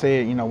Brown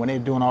said, you know, when they're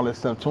doing all this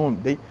stuff to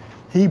him,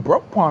 he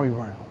broke Kwame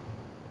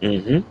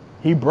Brown.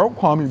 He broke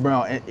Kwame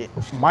Brown. And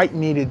Mike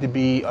needed to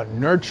be a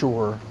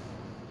nurturer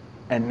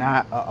and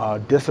not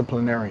a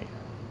disciplinarian,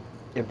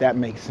 if that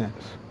makes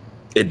sense.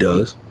 It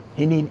does.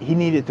 He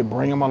needed to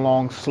bring him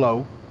along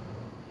slow.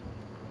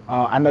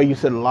 I know you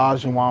said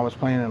Olajuwon was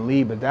playing in the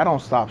league, but that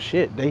don't stop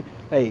shit.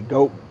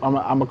 Go. I'm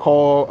gonna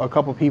call a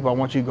couple people. I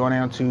want you to go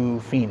down to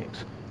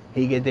Phoenix.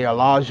 He get there,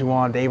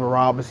 Olajuwon, David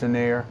Robinson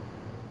there.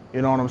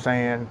 You know what I'm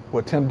saying?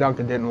 Well, Tim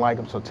Duncan didn't like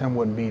him, so Tim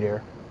wouldn't be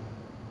there.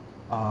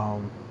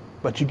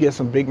 But you get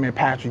some big man.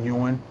 Patrick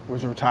Ewing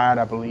was retired,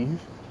 I believe.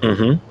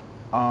 You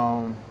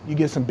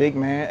get some big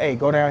man. Hey,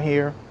 go down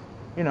here.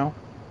 You know,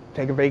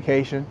 take a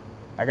vacation.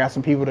 I got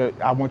some people that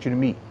I want you to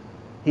meet.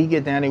 He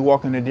get down, they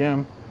walk in the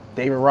gym.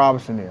 David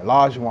Robinson there,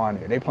 Olajuwon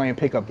there. They playing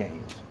pickup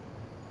games,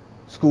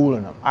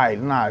 schooling them. All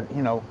right,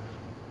 you know,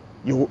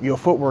 your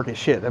footwork is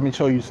shit. Let me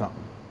show you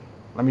something.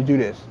 Let me do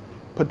this.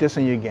 Put this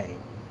in your game.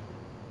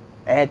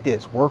 Add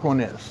this. Work on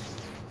this.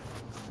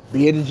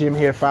 Be at the gym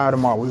here 5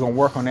 tomorrow. We're gonna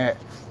work on that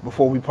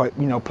before we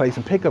play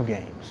some pickup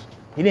games.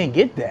 He didn't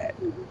get that.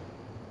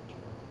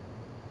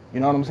 You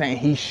know what I'm saying?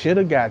 He should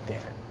have got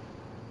that.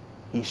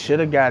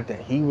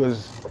 He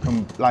was,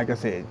 like I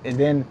said, and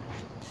then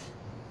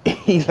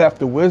he left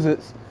the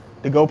Wizards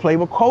to go play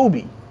with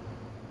Kobe.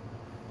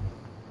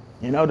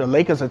 You know, the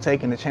Lakers are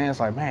taking the chance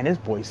like, man, this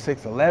boy's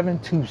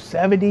 6'11",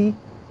 270.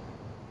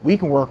 We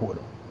can work with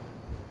him.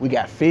 We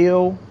got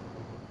Phil.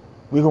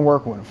 We can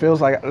work with him.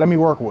 Phil's like, let me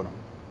work with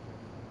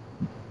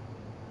him.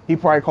 He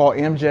probably called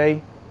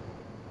MJ.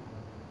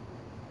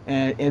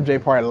 And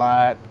MJ probably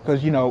lied.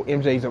 Because, you know,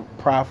 MJ's a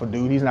prideful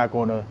dude. He's not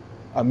going to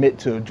admit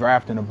to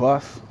drafting a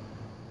bust.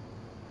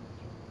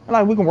 And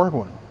like, we can work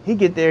with him. He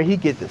get there, he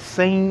get the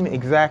same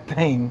exact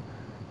thing.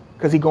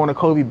 Because he going to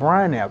Kobe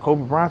Bryant now.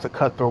 Kobe Bryant's a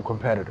cutthroat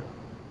competitor.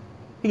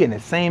 He getting the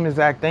same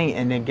exact thing.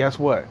 And then guess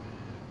what?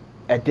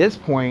 At this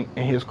point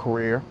in his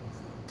career,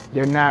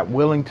 they're not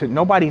willing to,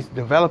 nobody's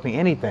developing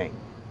anything.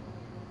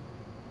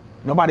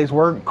 Nobody's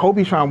working.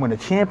 Kobe's trying to win a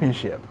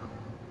championship.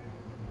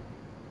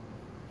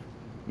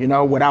 You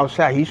know, without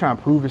Shaq. He's trying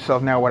to prove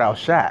himself now without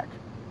Shaq.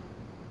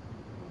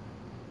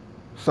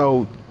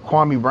 So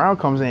Kwame Brown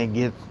comes in and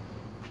gets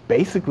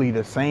basically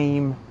the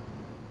same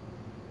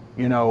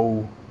you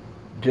know,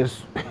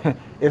 just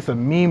it's a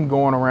meme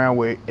going around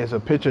where it's a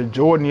picture of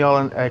Jordan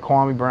yelling at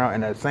Kwame Brown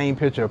and that same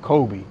picture of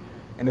Kobe,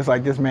 and it's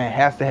like this man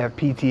has to have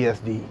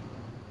PTSD.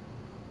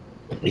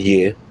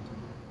 Yeah.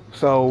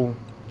 So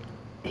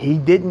he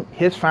didn't.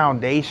 His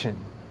foundation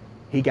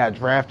he got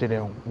drafted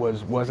in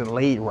wasn't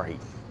laid right,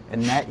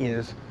 and that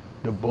is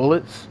the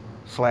Bullets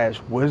 /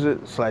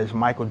 Wizards /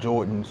 Michael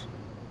Jordans.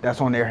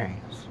 That's on their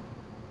hands.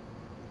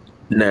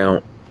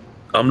 Now,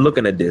 I'm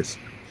looking at this,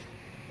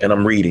 and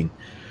I'm reading.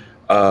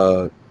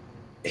 They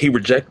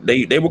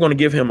were going to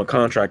give him a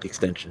contract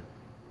extension,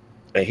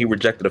 and he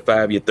rejected a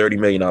 5-year, $30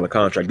 million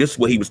contract. This is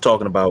what he was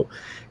talking about,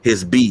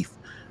 his beef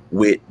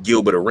with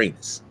Gilbert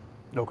Arenas.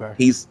 Okay.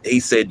 He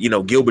said,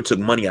 Gilbert took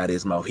money out of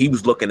his mouth. He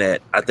was looking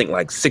at, I think,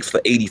 like 6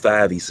 for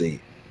 85, he said.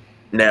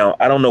 Now,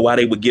 I don't know why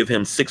they would give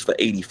him 6 for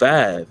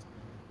 85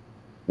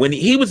 when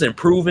he was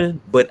improving,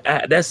 but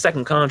that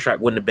second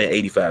contract wouldn't have been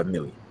 85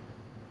 million.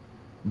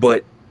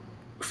 But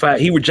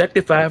he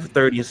rejected 5 for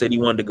 30 and said he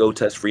wanted to go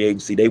test free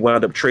agency. They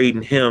wound up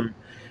trading him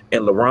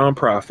and LaRon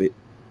Profit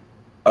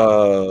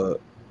to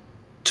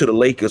the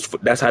Lakers.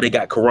 That's how they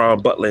got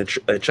Caron Butler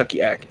and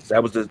Chucky Atkins.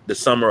 That was the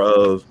summer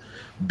of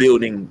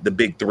building the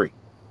big three.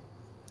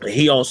 And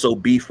he also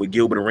beefed with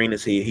Gilbert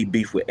Arenas here. He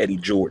beefed with Eddie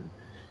Jordan.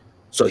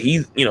 So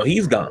he's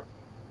gone.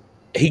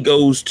 He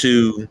goes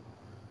to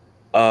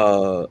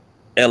LA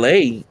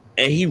and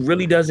he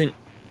really doesn't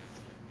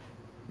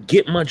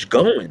get much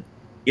going,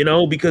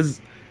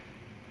 because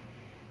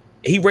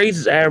he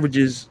raises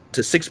averages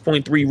to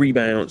 6.3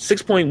 rebounds,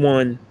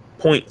 6.1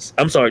 points.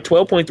 I'm sorry,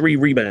 12.3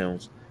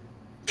 rebounds,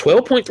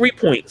 12.3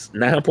 points,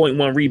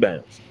 9.1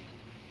 rebounds.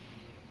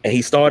 And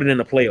he started in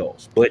the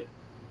playoffs, but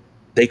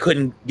they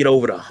couldn't get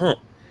over the hump.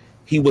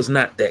 He was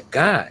not that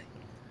guy.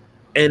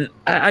 And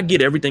I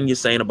get everything you're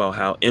saying about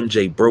how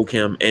MJ broke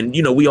him. And,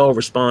 we all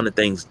respond to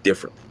things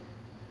differently.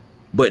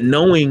 But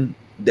knowing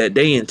that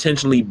they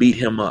intentionally beat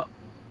him up,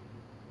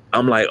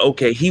 I'm like,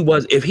 okay,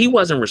 if he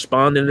wasn't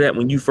responding to that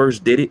when you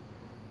first did it,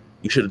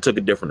 you should have took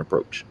a different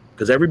approach.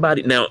 Because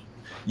now,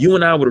 you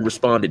and I would have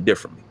responded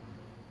differently.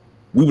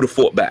 We would have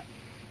fought back.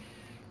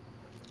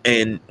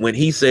 And when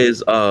he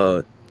says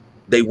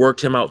they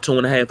worked him out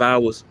 2.5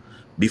 hours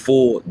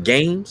before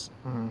games,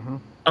 Mm-hmm.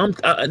 I'm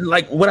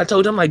like what I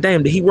told him. I'm like,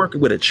 damn, did he work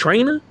with a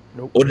trainer?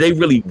 Nope. Or did they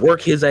really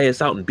work his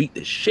ass out and beat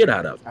the shit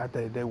out of him? I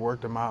think they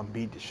worked him out and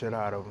beat the shit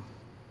out of him.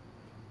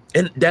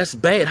 And that's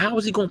bad. How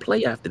is he going to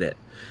play after that?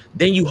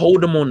 Then you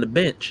hold him on the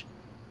bench.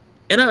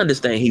 And I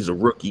understand he's a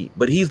rookie,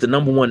 but he's the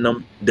number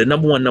one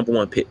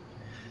pick.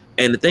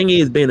 And the thing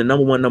is, being the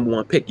number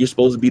one pick, you're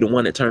supposed to be the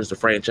one that turns the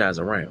franchise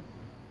around.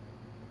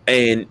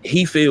 And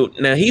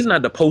now he's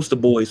not the poster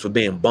boys for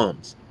being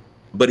bums,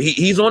 but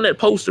he's on that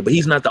poster, but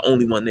he's not the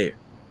only one there.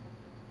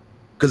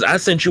 Because I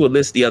sent you a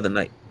list the other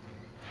night,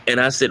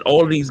 and I said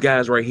all of these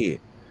guys right here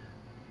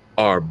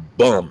are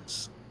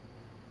bums,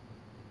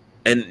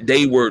 and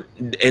they were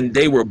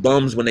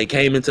bums when they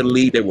came into the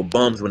league. They were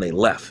bums when they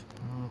left,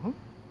 Mm-hmm.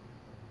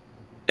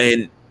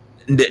 and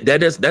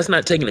that's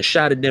not taking a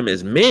shot at them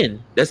as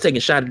men. That's taking a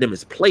shot at them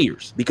as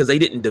players because they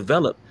didn't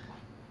develop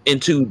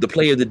into the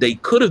player that they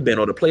could have been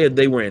or the player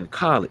they were in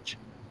college.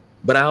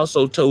 But I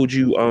also told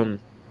you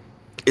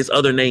it's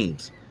other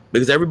names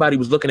because everybody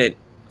was looking at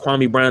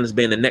Kwame Brown as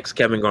being the next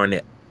Kevin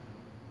Garnett.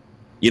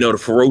 The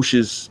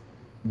ferocious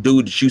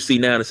dude that you see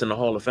now that's in the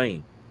Hall of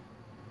Fame.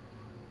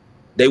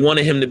 They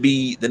wanted him to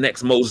be the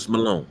next Moses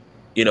Malone.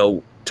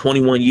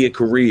 21-year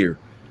career,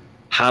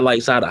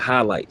 highlights out of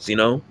highlights,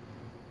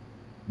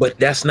 But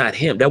that's not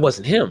him. That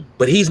wasn't him.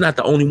 But he's not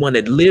the only one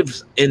that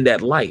lives in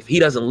that life. He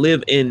doesn't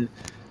live in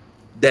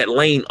that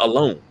lane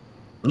alone.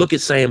 Look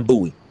at Sam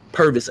Bowie,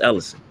 Purvis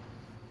Ellison.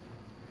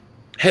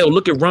 Hell,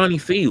 look at Ronnie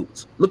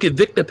Fields. Look at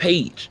Victor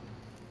Page.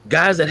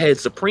 Guys that had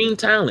supreme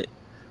talent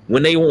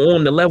when they were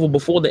on the level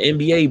before the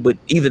NBA, but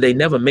either they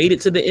never made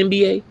it to the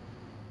NBA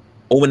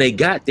or when they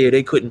got there,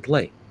 they couldn't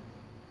play.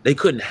 They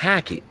couldn't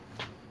hack it.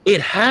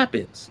 It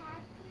happens.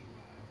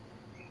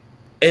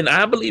 And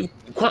I believe,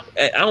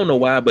 I don't know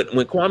why, but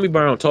when Kwame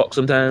Brown talks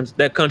sometimes,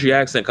 that country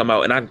accent come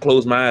out and I can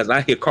close my eyes and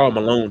I hear Karl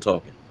Malone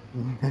talking.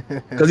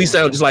 Because he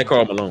sounds just like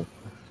Karl Malone.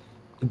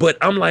 But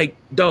I'm like,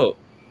 dog,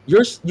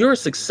 you're a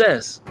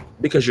success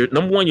because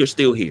number one, you're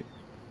still here.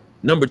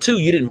 Number two,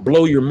 you didn't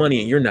blow your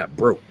money and you're not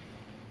broke.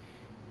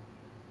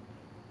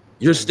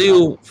 You're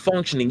still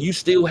functioning. You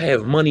still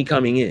have money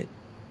coming in.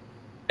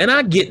 And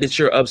I get that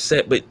you're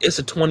upset, but it's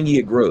a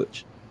 20-year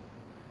grudge.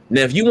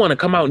 Now, if you want to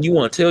come out and you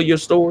want to tell your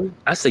story,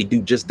 I say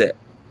do just that.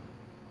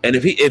 And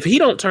if he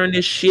don't turn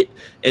this shit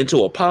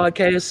into a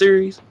podcast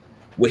series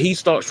where he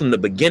starts from the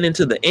beginning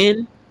to the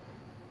end,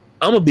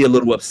 I'm going to be a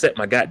little upset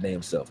my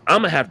goddamn self.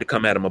 I'm going to have to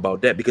come at him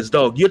about that because,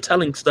 dog, you're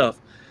telling stuff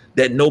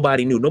that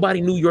nobody knew. Nobody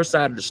knew your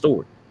side of the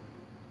story.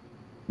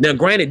 Now,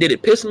 granted, did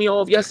it piss me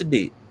off? Yes, it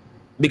did.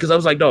 Because I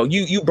was like, dog,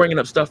 you bringing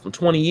up stuff from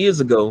 20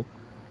 years ago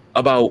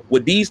about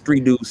what these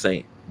three dudes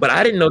saying. But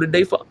I didn't know that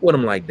they fuck with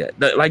him like that.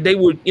 Like they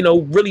were,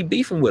 really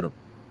beefing with him.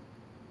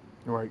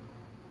 Right.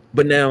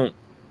 But now,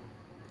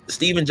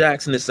 Steven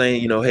Jackson is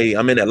saying, hey,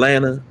 I'm in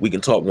Atlanta. We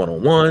can talk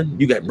one-on-one.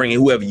 You got bring in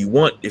whoever you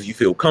want if you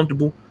feel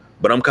comfortable,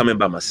 but I'm coming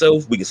by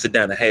myself. We can sit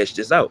down and hash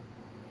this out.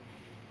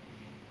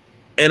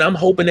 And I'm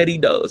hoping that he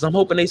does. I'm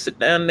hoping they sit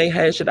down and they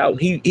hash it out.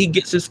 He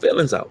gets his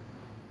feelings out.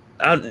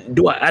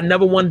 I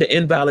never wanted to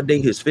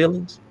invalidate his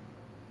feelings.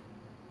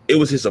 It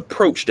was his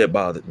approach that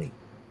bothered me.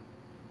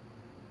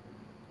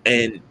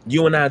 And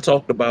you and I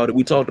talked about it.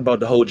 We talked about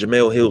the whole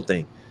Jemele Hill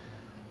thing.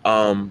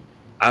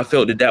 I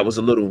felt that was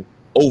a little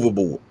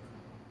overboard.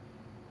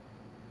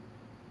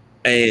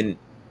 And,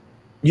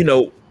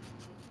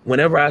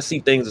 whenever I see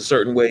things a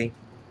certain way,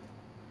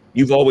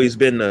 you've always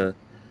been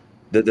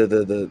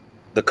the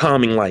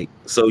calming light.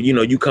 So,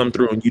 you come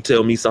through and you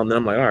tell me something.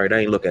 I'm like, all right, I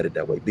ain't look at it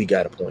that way. B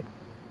got a point.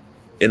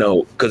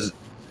 Because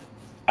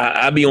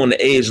I be on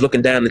the edge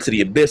looking down into the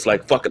abyss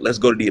like, fuck it, let's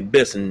go to the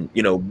abyss. And,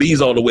 B's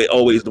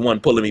always the one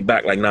pulling me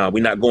back like, nah,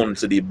 we're not going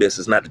into the abyss.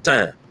 It's not the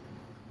time.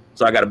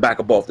 So I got to back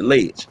up off the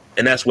ledge.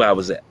 And that's where I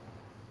was at.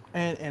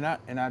 And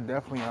I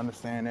definitely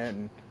understand that.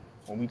 And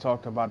when we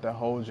talked about that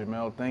whole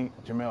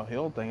Jemele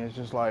Hill thing, it's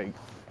just like,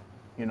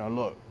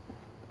 look,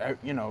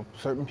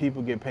 certain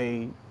people get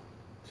paid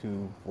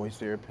to voice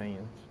their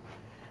opinions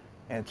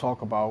and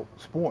talk about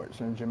sports.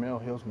 And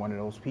Jemele Hill's one of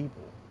those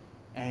people.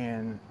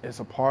 And it's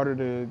a part of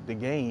the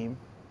game,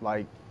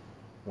 like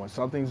when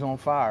something's on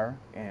fire,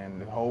 and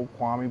the whole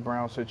Kwame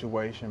Brown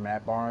situation,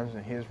 Matt Barnes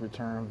and his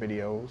return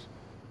videos,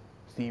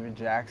 Steven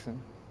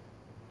Jackson,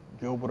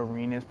 Gilbert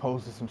Arenas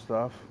posted some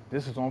stuff.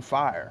 This is on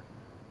fire.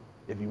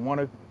 If you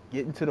want to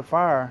get into the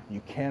fire, you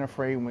can't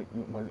afraid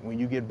when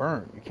you get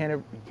burned. You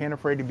can't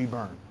afraid to be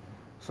burned.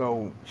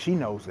 So she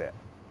knows that.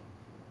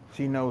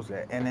 She knows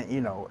that. And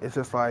then, it's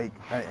just like,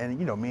 and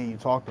me and you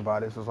talked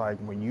about it. It's just like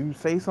when you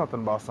say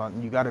something about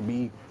something, you got to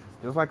be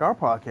just like our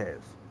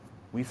podcast.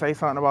 We say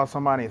something about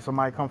somebody and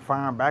somebody come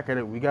firing back at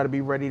it. We got to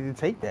be ready to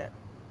take that.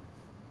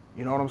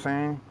 You know what I'm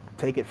saying?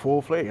 Take it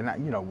full fledged.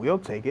 And, we'll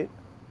take it.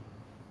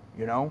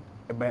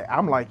 But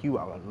I'm like you.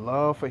 I would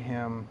love for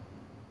him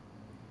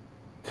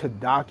to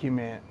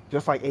document,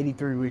 just like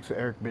 83 Weeks of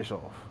Eric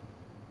Bischoff.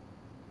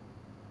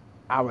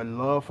 I would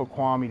love for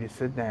Kwame to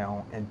sit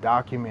down and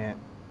document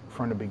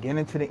from the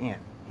beginning to the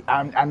end.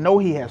 I know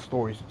he has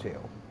stories to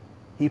tell.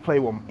 He played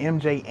with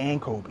MJ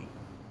and Kobe.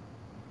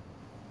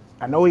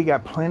 I know he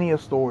got plenty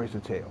of stories to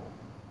tell.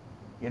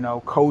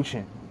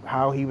 Coaching,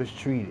 how he was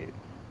treated,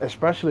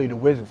 especially the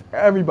Wizards.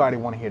 Everybody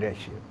want to hear that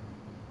shit.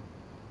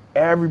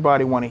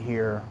 Everybody want to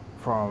hear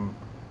from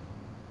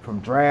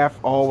draft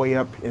all the way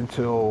up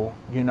until,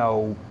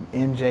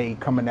 MJ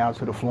coming down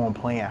to the floor and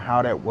playing,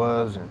 how that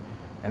was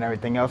and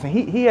everything else. And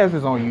he has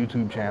his own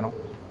YouTube channel.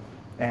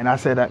 And I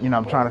said that,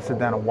 I'm trying to sit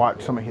down and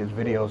watch some of his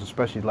videos,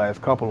 especially the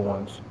last couple of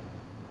ones.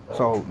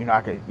 So,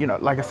 I could,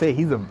 like I said,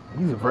 he's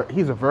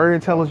a very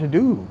intelligent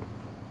dude.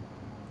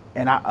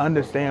 And I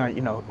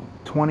understand,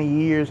 20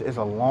 years is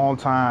a long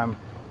time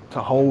to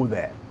hold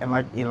that. And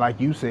like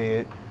you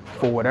said,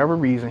 for whatever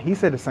reason, he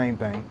said the same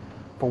thing.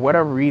 For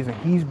whatever reason,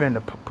 he's been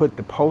put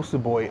the poster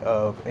boy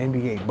of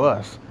NBA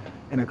bust.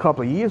 And a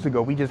couple of years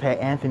ago, we just had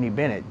Anthony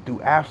Bennett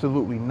do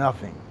absolutely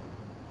nothing.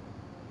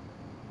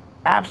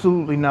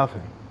 Absolutely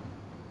nothing.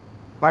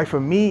 Like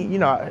for me,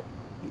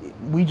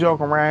 we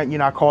joke around,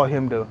 I call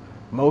him the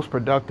most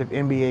productive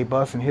NBA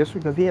bust in history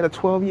because he had a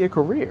 12-year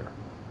career.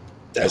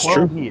 That's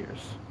 12 true. years.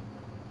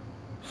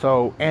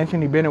 So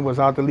Anthony Bennett was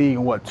out the league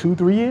in what,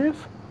 2-3 years?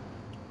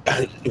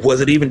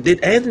 Was it even,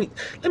 did Anthony,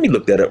 let me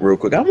look that up real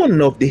quick. I want to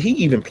know, did he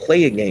even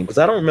play a game? Because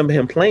I don't remember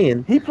him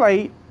playing. He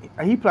played,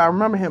 I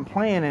remember him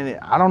playing in it.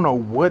 I don't know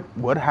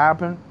what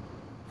happened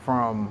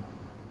from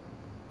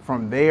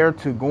there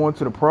to going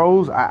to the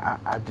pros. I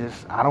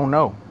don't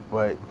know.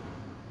 But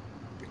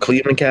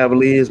Cleveland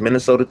Cavaliers,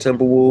 Minnesota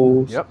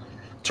Timberwolves, yep.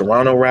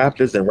 Toronto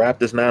Raptors, and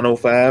Raptors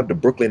 905, the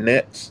Brooklyn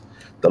Nets,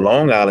 the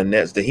Long Island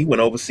Nets. Then he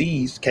went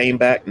overseas, came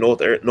back,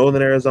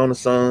 Northern Arizona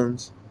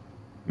Suns,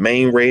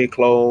 Maine Red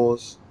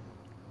Claws,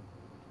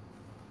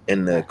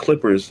 and the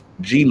Clippers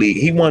G League.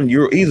 He won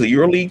he's a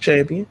EuroLeague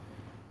champion.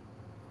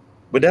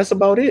 But that's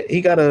about it. He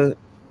got I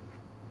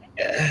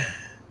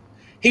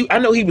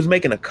know he was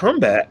making a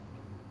comeback.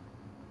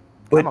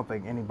 But I don't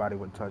think anybody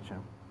would touch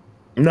him.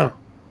 No.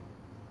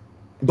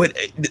 But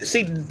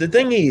see, the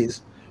thing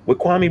is, with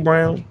Kwame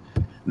Brown,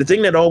 the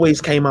thing that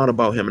always came out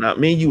about him, and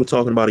me and you were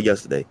talking about it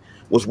yesterday,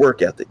 was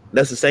work ethic.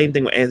 That's the same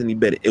thing with Anthony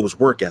Bennett. It was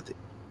work ethic.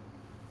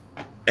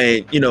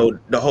 And,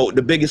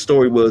 the biggest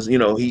story was,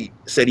 he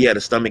said he had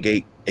a stomach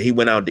ache and he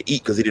went out to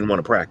eat because he didn't want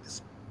to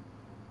practice.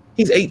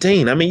 He's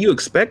 18. I mean, you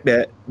expect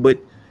that, but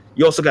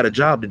you also got a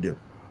job to do.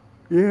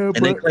 Yeah,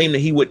 and they claimed that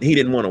he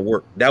didn't want to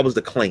work. That was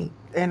the claim.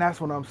 And that's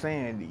what I'm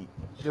saying.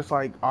 Just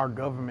like our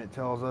government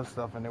tells us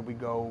stuff and then we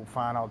go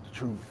find out the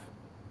truth.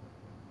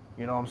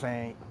 You know what I'm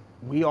saying?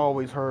 We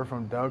always heard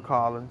from Doug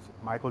Collins,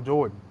 Michael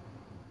Jordan,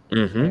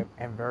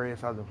 and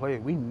various other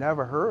players. We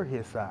never heard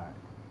his side.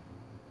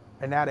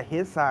 And now that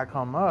his side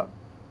come up,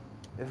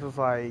 it's just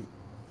like,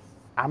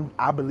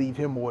 I believe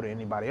him more than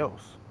anybody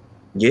else.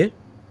 Yeah.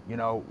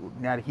 Now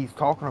that he's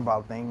talking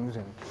about things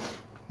and,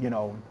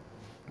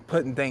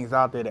 putting things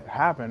out there that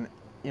happen,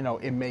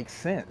 it makes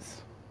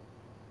sense.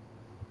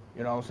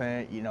 You know what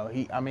I'm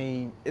saying? I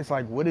mean, it's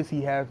like, what does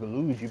he have to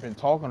lose? You've been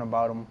talking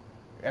about him.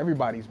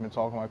 Everybody's been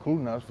talking about,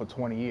 including us, for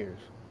 20 years,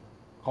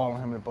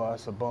 calling him the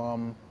bus, a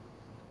bum,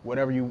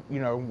 whatever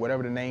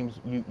whatever the names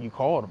you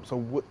called him. So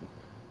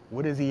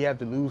what does he have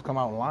to lose? Come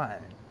out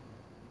lying?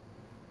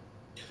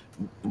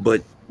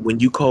 But when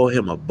you call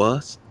him a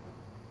bust,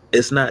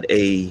 it's not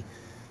a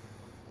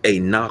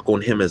knock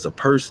on him as a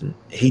person.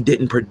 He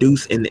didn't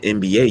produce in the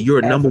NBA. You're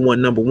a number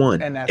one,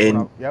 and that's what and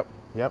I'm.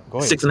 Yep. Go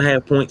ahead.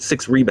 6.5 points,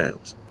 6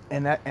 rebounds,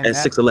 And that and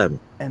 6'11".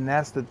 and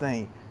that's the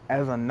thing.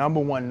 As a number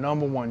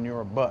one,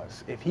 you're a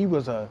bust. If he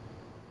was a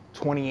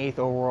 28th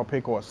overall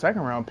pick or a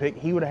second round pick,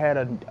 he would have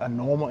had a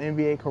normal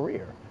NBA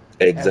career.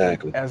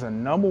 Exactly. As a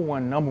number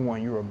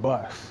one, you're a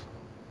bust.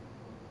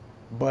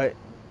 But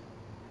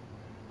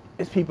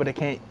it's people that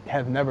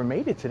have never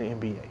made it to the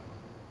NBA.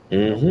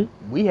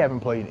 Mm-hmm. We haven't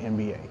played the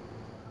NBA.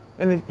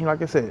 And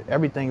like I said,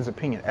 everything's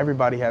opinion.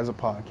 Everybody has a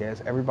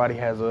podcast. Everybody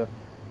has a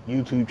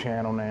YouTube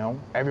channel now.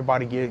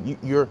 Everybody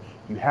you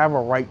have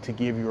a right to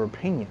give your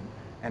opinion.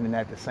 And then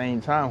at the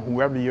same time,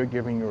 whoever you're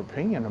giving your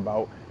opinion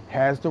about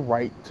has the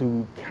right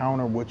to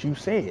counter what you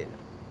said.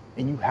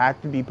 And you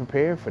have to be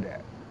prepared for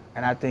that.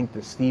 And I think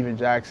the Steven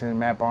Jackson,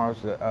 Matt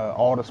Barnes,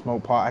 all the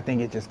smoke part, I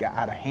think it just got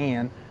out of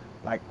hand.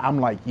 Like, I'm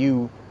like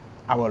you,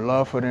 I would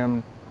love for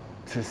them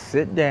to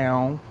sit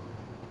down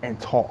and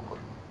talk.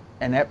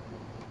 And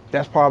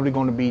that's probably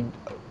going to be,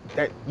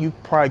 that you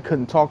probably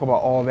couldn't talk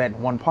about all that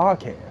in one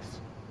podcast.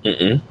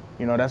 Mm-mm.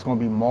 That's going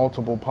to be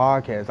multiple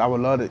podcasts. I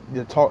would love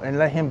to talk and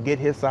let him get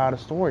his side of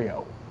the story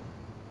out.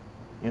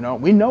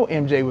 We know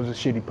MJ was a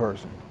shitty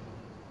person.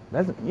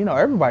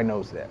 Everybody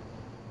knows that.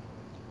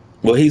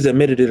 Well, he's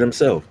admitted it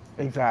himself.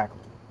 Exactly.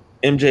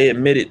 MJ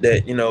admitted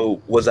that,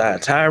 was I a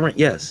tyrant?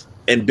 Yes.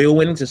 And Bill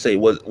Wennington say,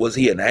 was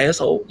he an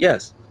asshole?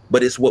 Yes.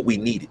 But it's what we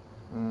needed.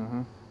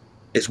 Mm-hmm.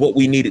 It's what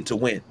we needed to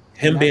win.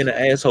 Him being an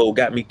asshole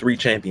got me 3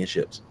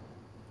 championships.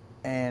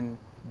 And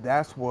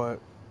that's what,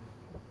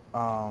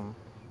 damn,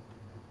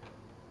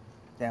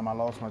 I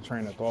lost my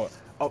train of thought.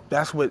 Oh,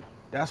 that's what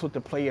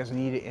the players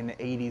needed in the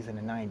 80s and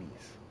the 90s.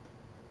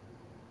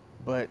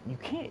 But you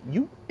can't,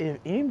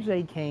 if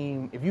MJ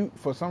came,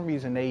 for some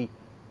reason they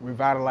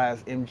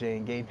revitalized MJ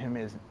and gave him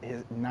his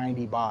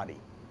 90 body,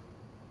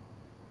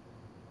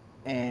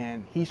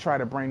 and he's trying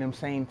to bring them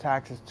same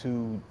taxes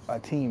to a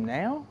team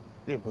now,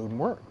 it wouldn't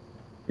work.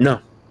 No.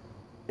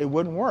 It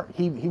wouldn't work.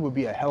 He would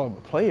be a hell of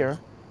a player,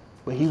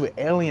 but he would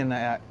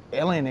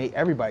alienate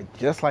everybody,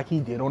 just like he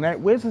did on that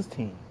Wizards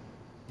team.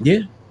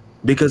 Yeah,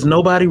 because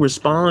nobody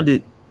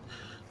responded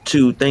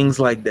to things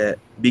like that,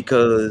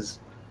 because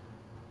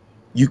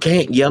you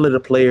can't yell at a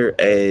player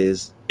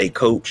as a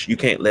coach. You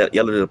can't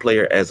yell at a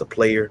player as a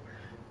player,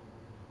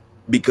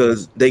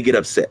 because they get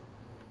upset.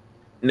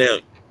 Now,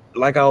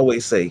 like I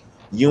always say,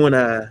 you and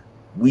I,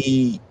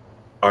 we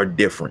are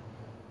different.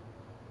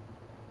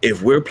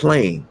 If we're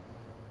playing,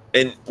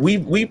 and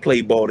we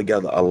played ball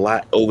together a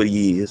lot over the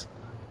years,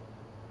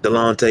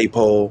 Delonte,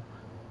 Paul,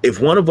 if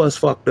one of us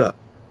fucked up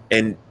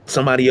and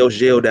somebody else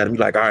yelled at him,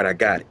 you're like, all right, I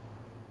got it.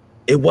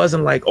 It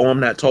wasn't like, oh,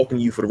 I'm not talking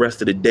to you for the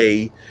rest of the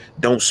day.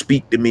 Don't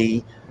speak to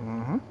me.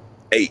 Mm-hmm.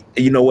 Hey,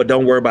 you know what?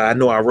 Don't worry about it. I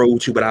know I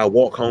rode you, but I'll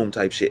walk home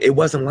type shit. It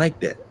wasn't like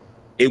that.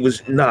 It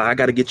was, I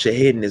got to get your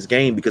head in this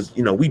game because,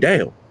 we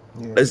down.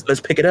 Yeah.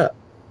 Let's pick it up.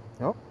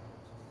 Yep.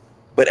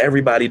 But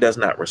everybody does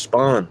not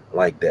respond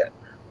like that.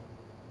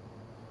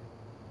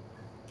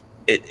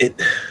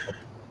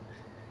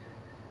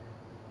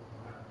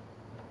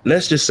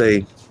 Let's just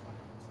say,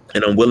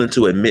 and I'm willing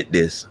to admit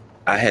this,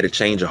 I had a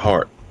change of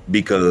heart,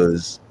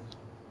 because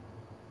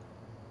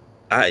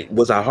I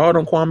hard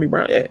on Kwame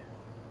Brown? Yeah.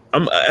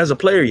 I'm as a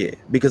player, yeah,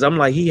 because I'm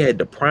like, he had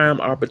the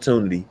prime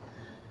opportunity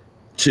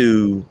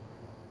to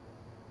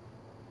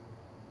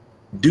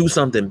do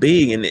something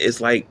big, and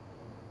it's like,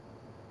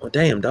 well,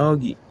 damn,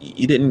 dog,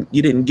 you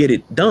didn't get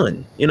it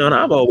done, and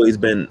I've always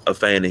been a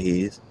fan of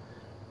his,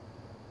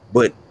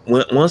 but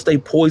once they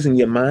poison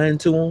your mind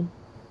to him,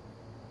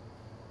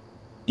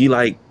 you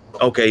like,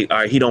 okay, all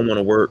right, he don't want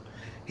to work,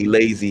 he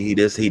lazy, he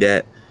this, he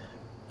that.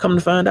 Come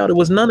to find out, it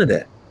was none of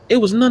that. It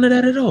was none of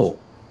that at all.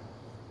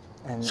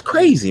 And it's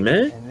crazy,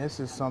 man. And this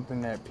is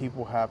something that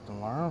people have to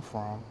learn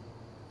from,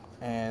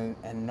 and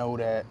know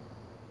that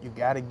you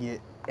got to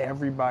get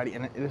everybody.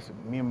 And this,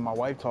 me and my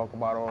wife talk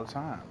about all the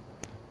time.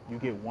 You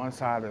get one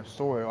side of the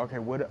story. Okay,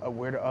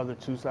 where the other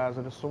two sides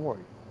of the story?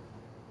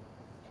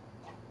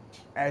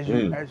 As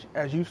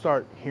you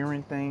start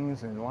hearing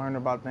things and learning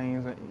about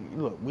things,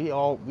 and look, we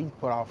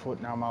put our foot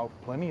in our mouth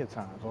plenty of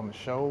times on the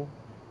show,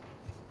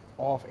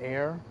 off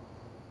air.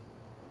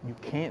 You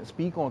can't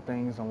speak on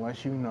things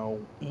unless you know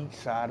each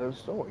side of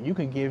the story. You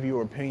can give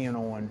your opinion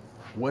on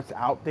what's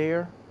out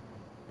there,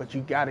 but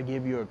you got to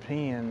give your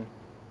opinion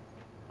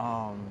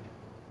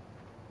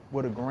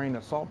with a grain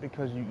of salt,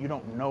 because you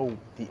don't know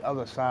the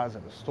other sides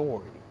of the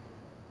story.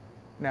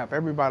 Now, if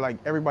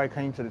everybody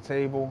came to the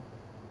table,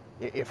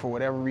 if for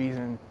whatever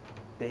reason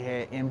they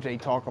had MJ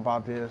talk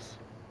about this,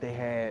 they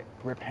had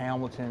Rip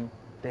Hamilton,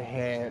 they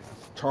had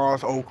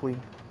Charles Oakley,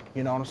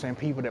 You know what I'm saying?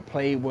 People that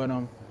played with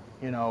him,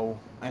 you know,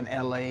 in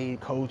LA,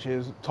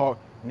 coaches talk.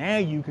 Now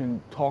you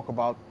can talk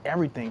about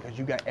everything because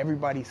you got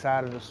everybody's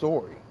side of the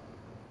story.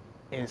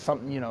 And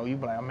something, you know, you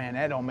be like, oh, man,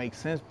 that don't make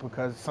sense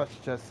because such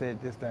just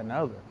said this, that, and the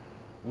other.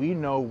 We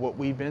know what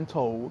we've been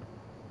told,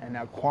 and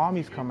now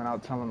Kwame's coming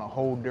out telling a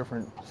whole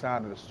different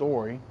side of the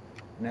story,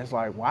 and it's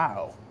like,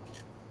 wow,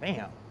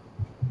 damn,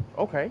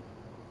 okay.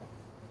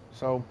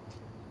 So,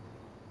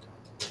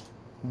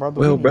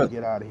 brother, Well, we need to brother,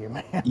 get out of here,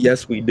 man.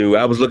 yes, we do.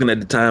 I was looking at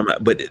the time,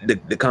 but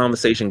the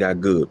conversation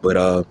got good.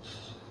 But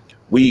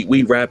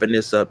we wrapping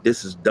this up.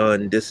 This is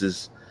done. This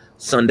is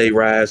Sunday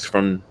Rise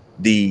from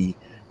the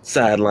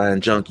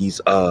Sideline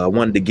Junkies. I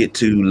wanted to get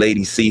to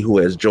Lady C, who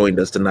has joined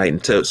us tonight,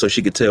 and so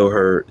she could tell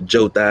her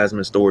Joe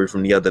Theismann story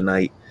from the other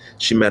night.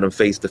 She met him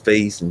face to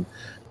face and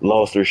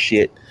lost her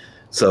shit.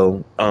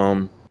 So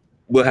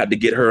we'll have to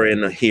get her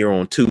in here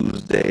on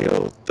Tuesday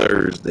or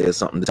Thursday or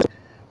something.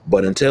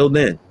 But until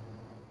then,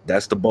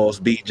 that's the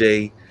boss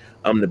BJ.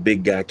 I'm the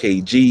big guy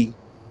KG.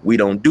 We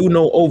don't do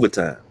no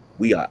overtime.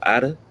 We are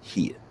out of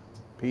here.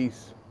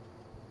 Peace.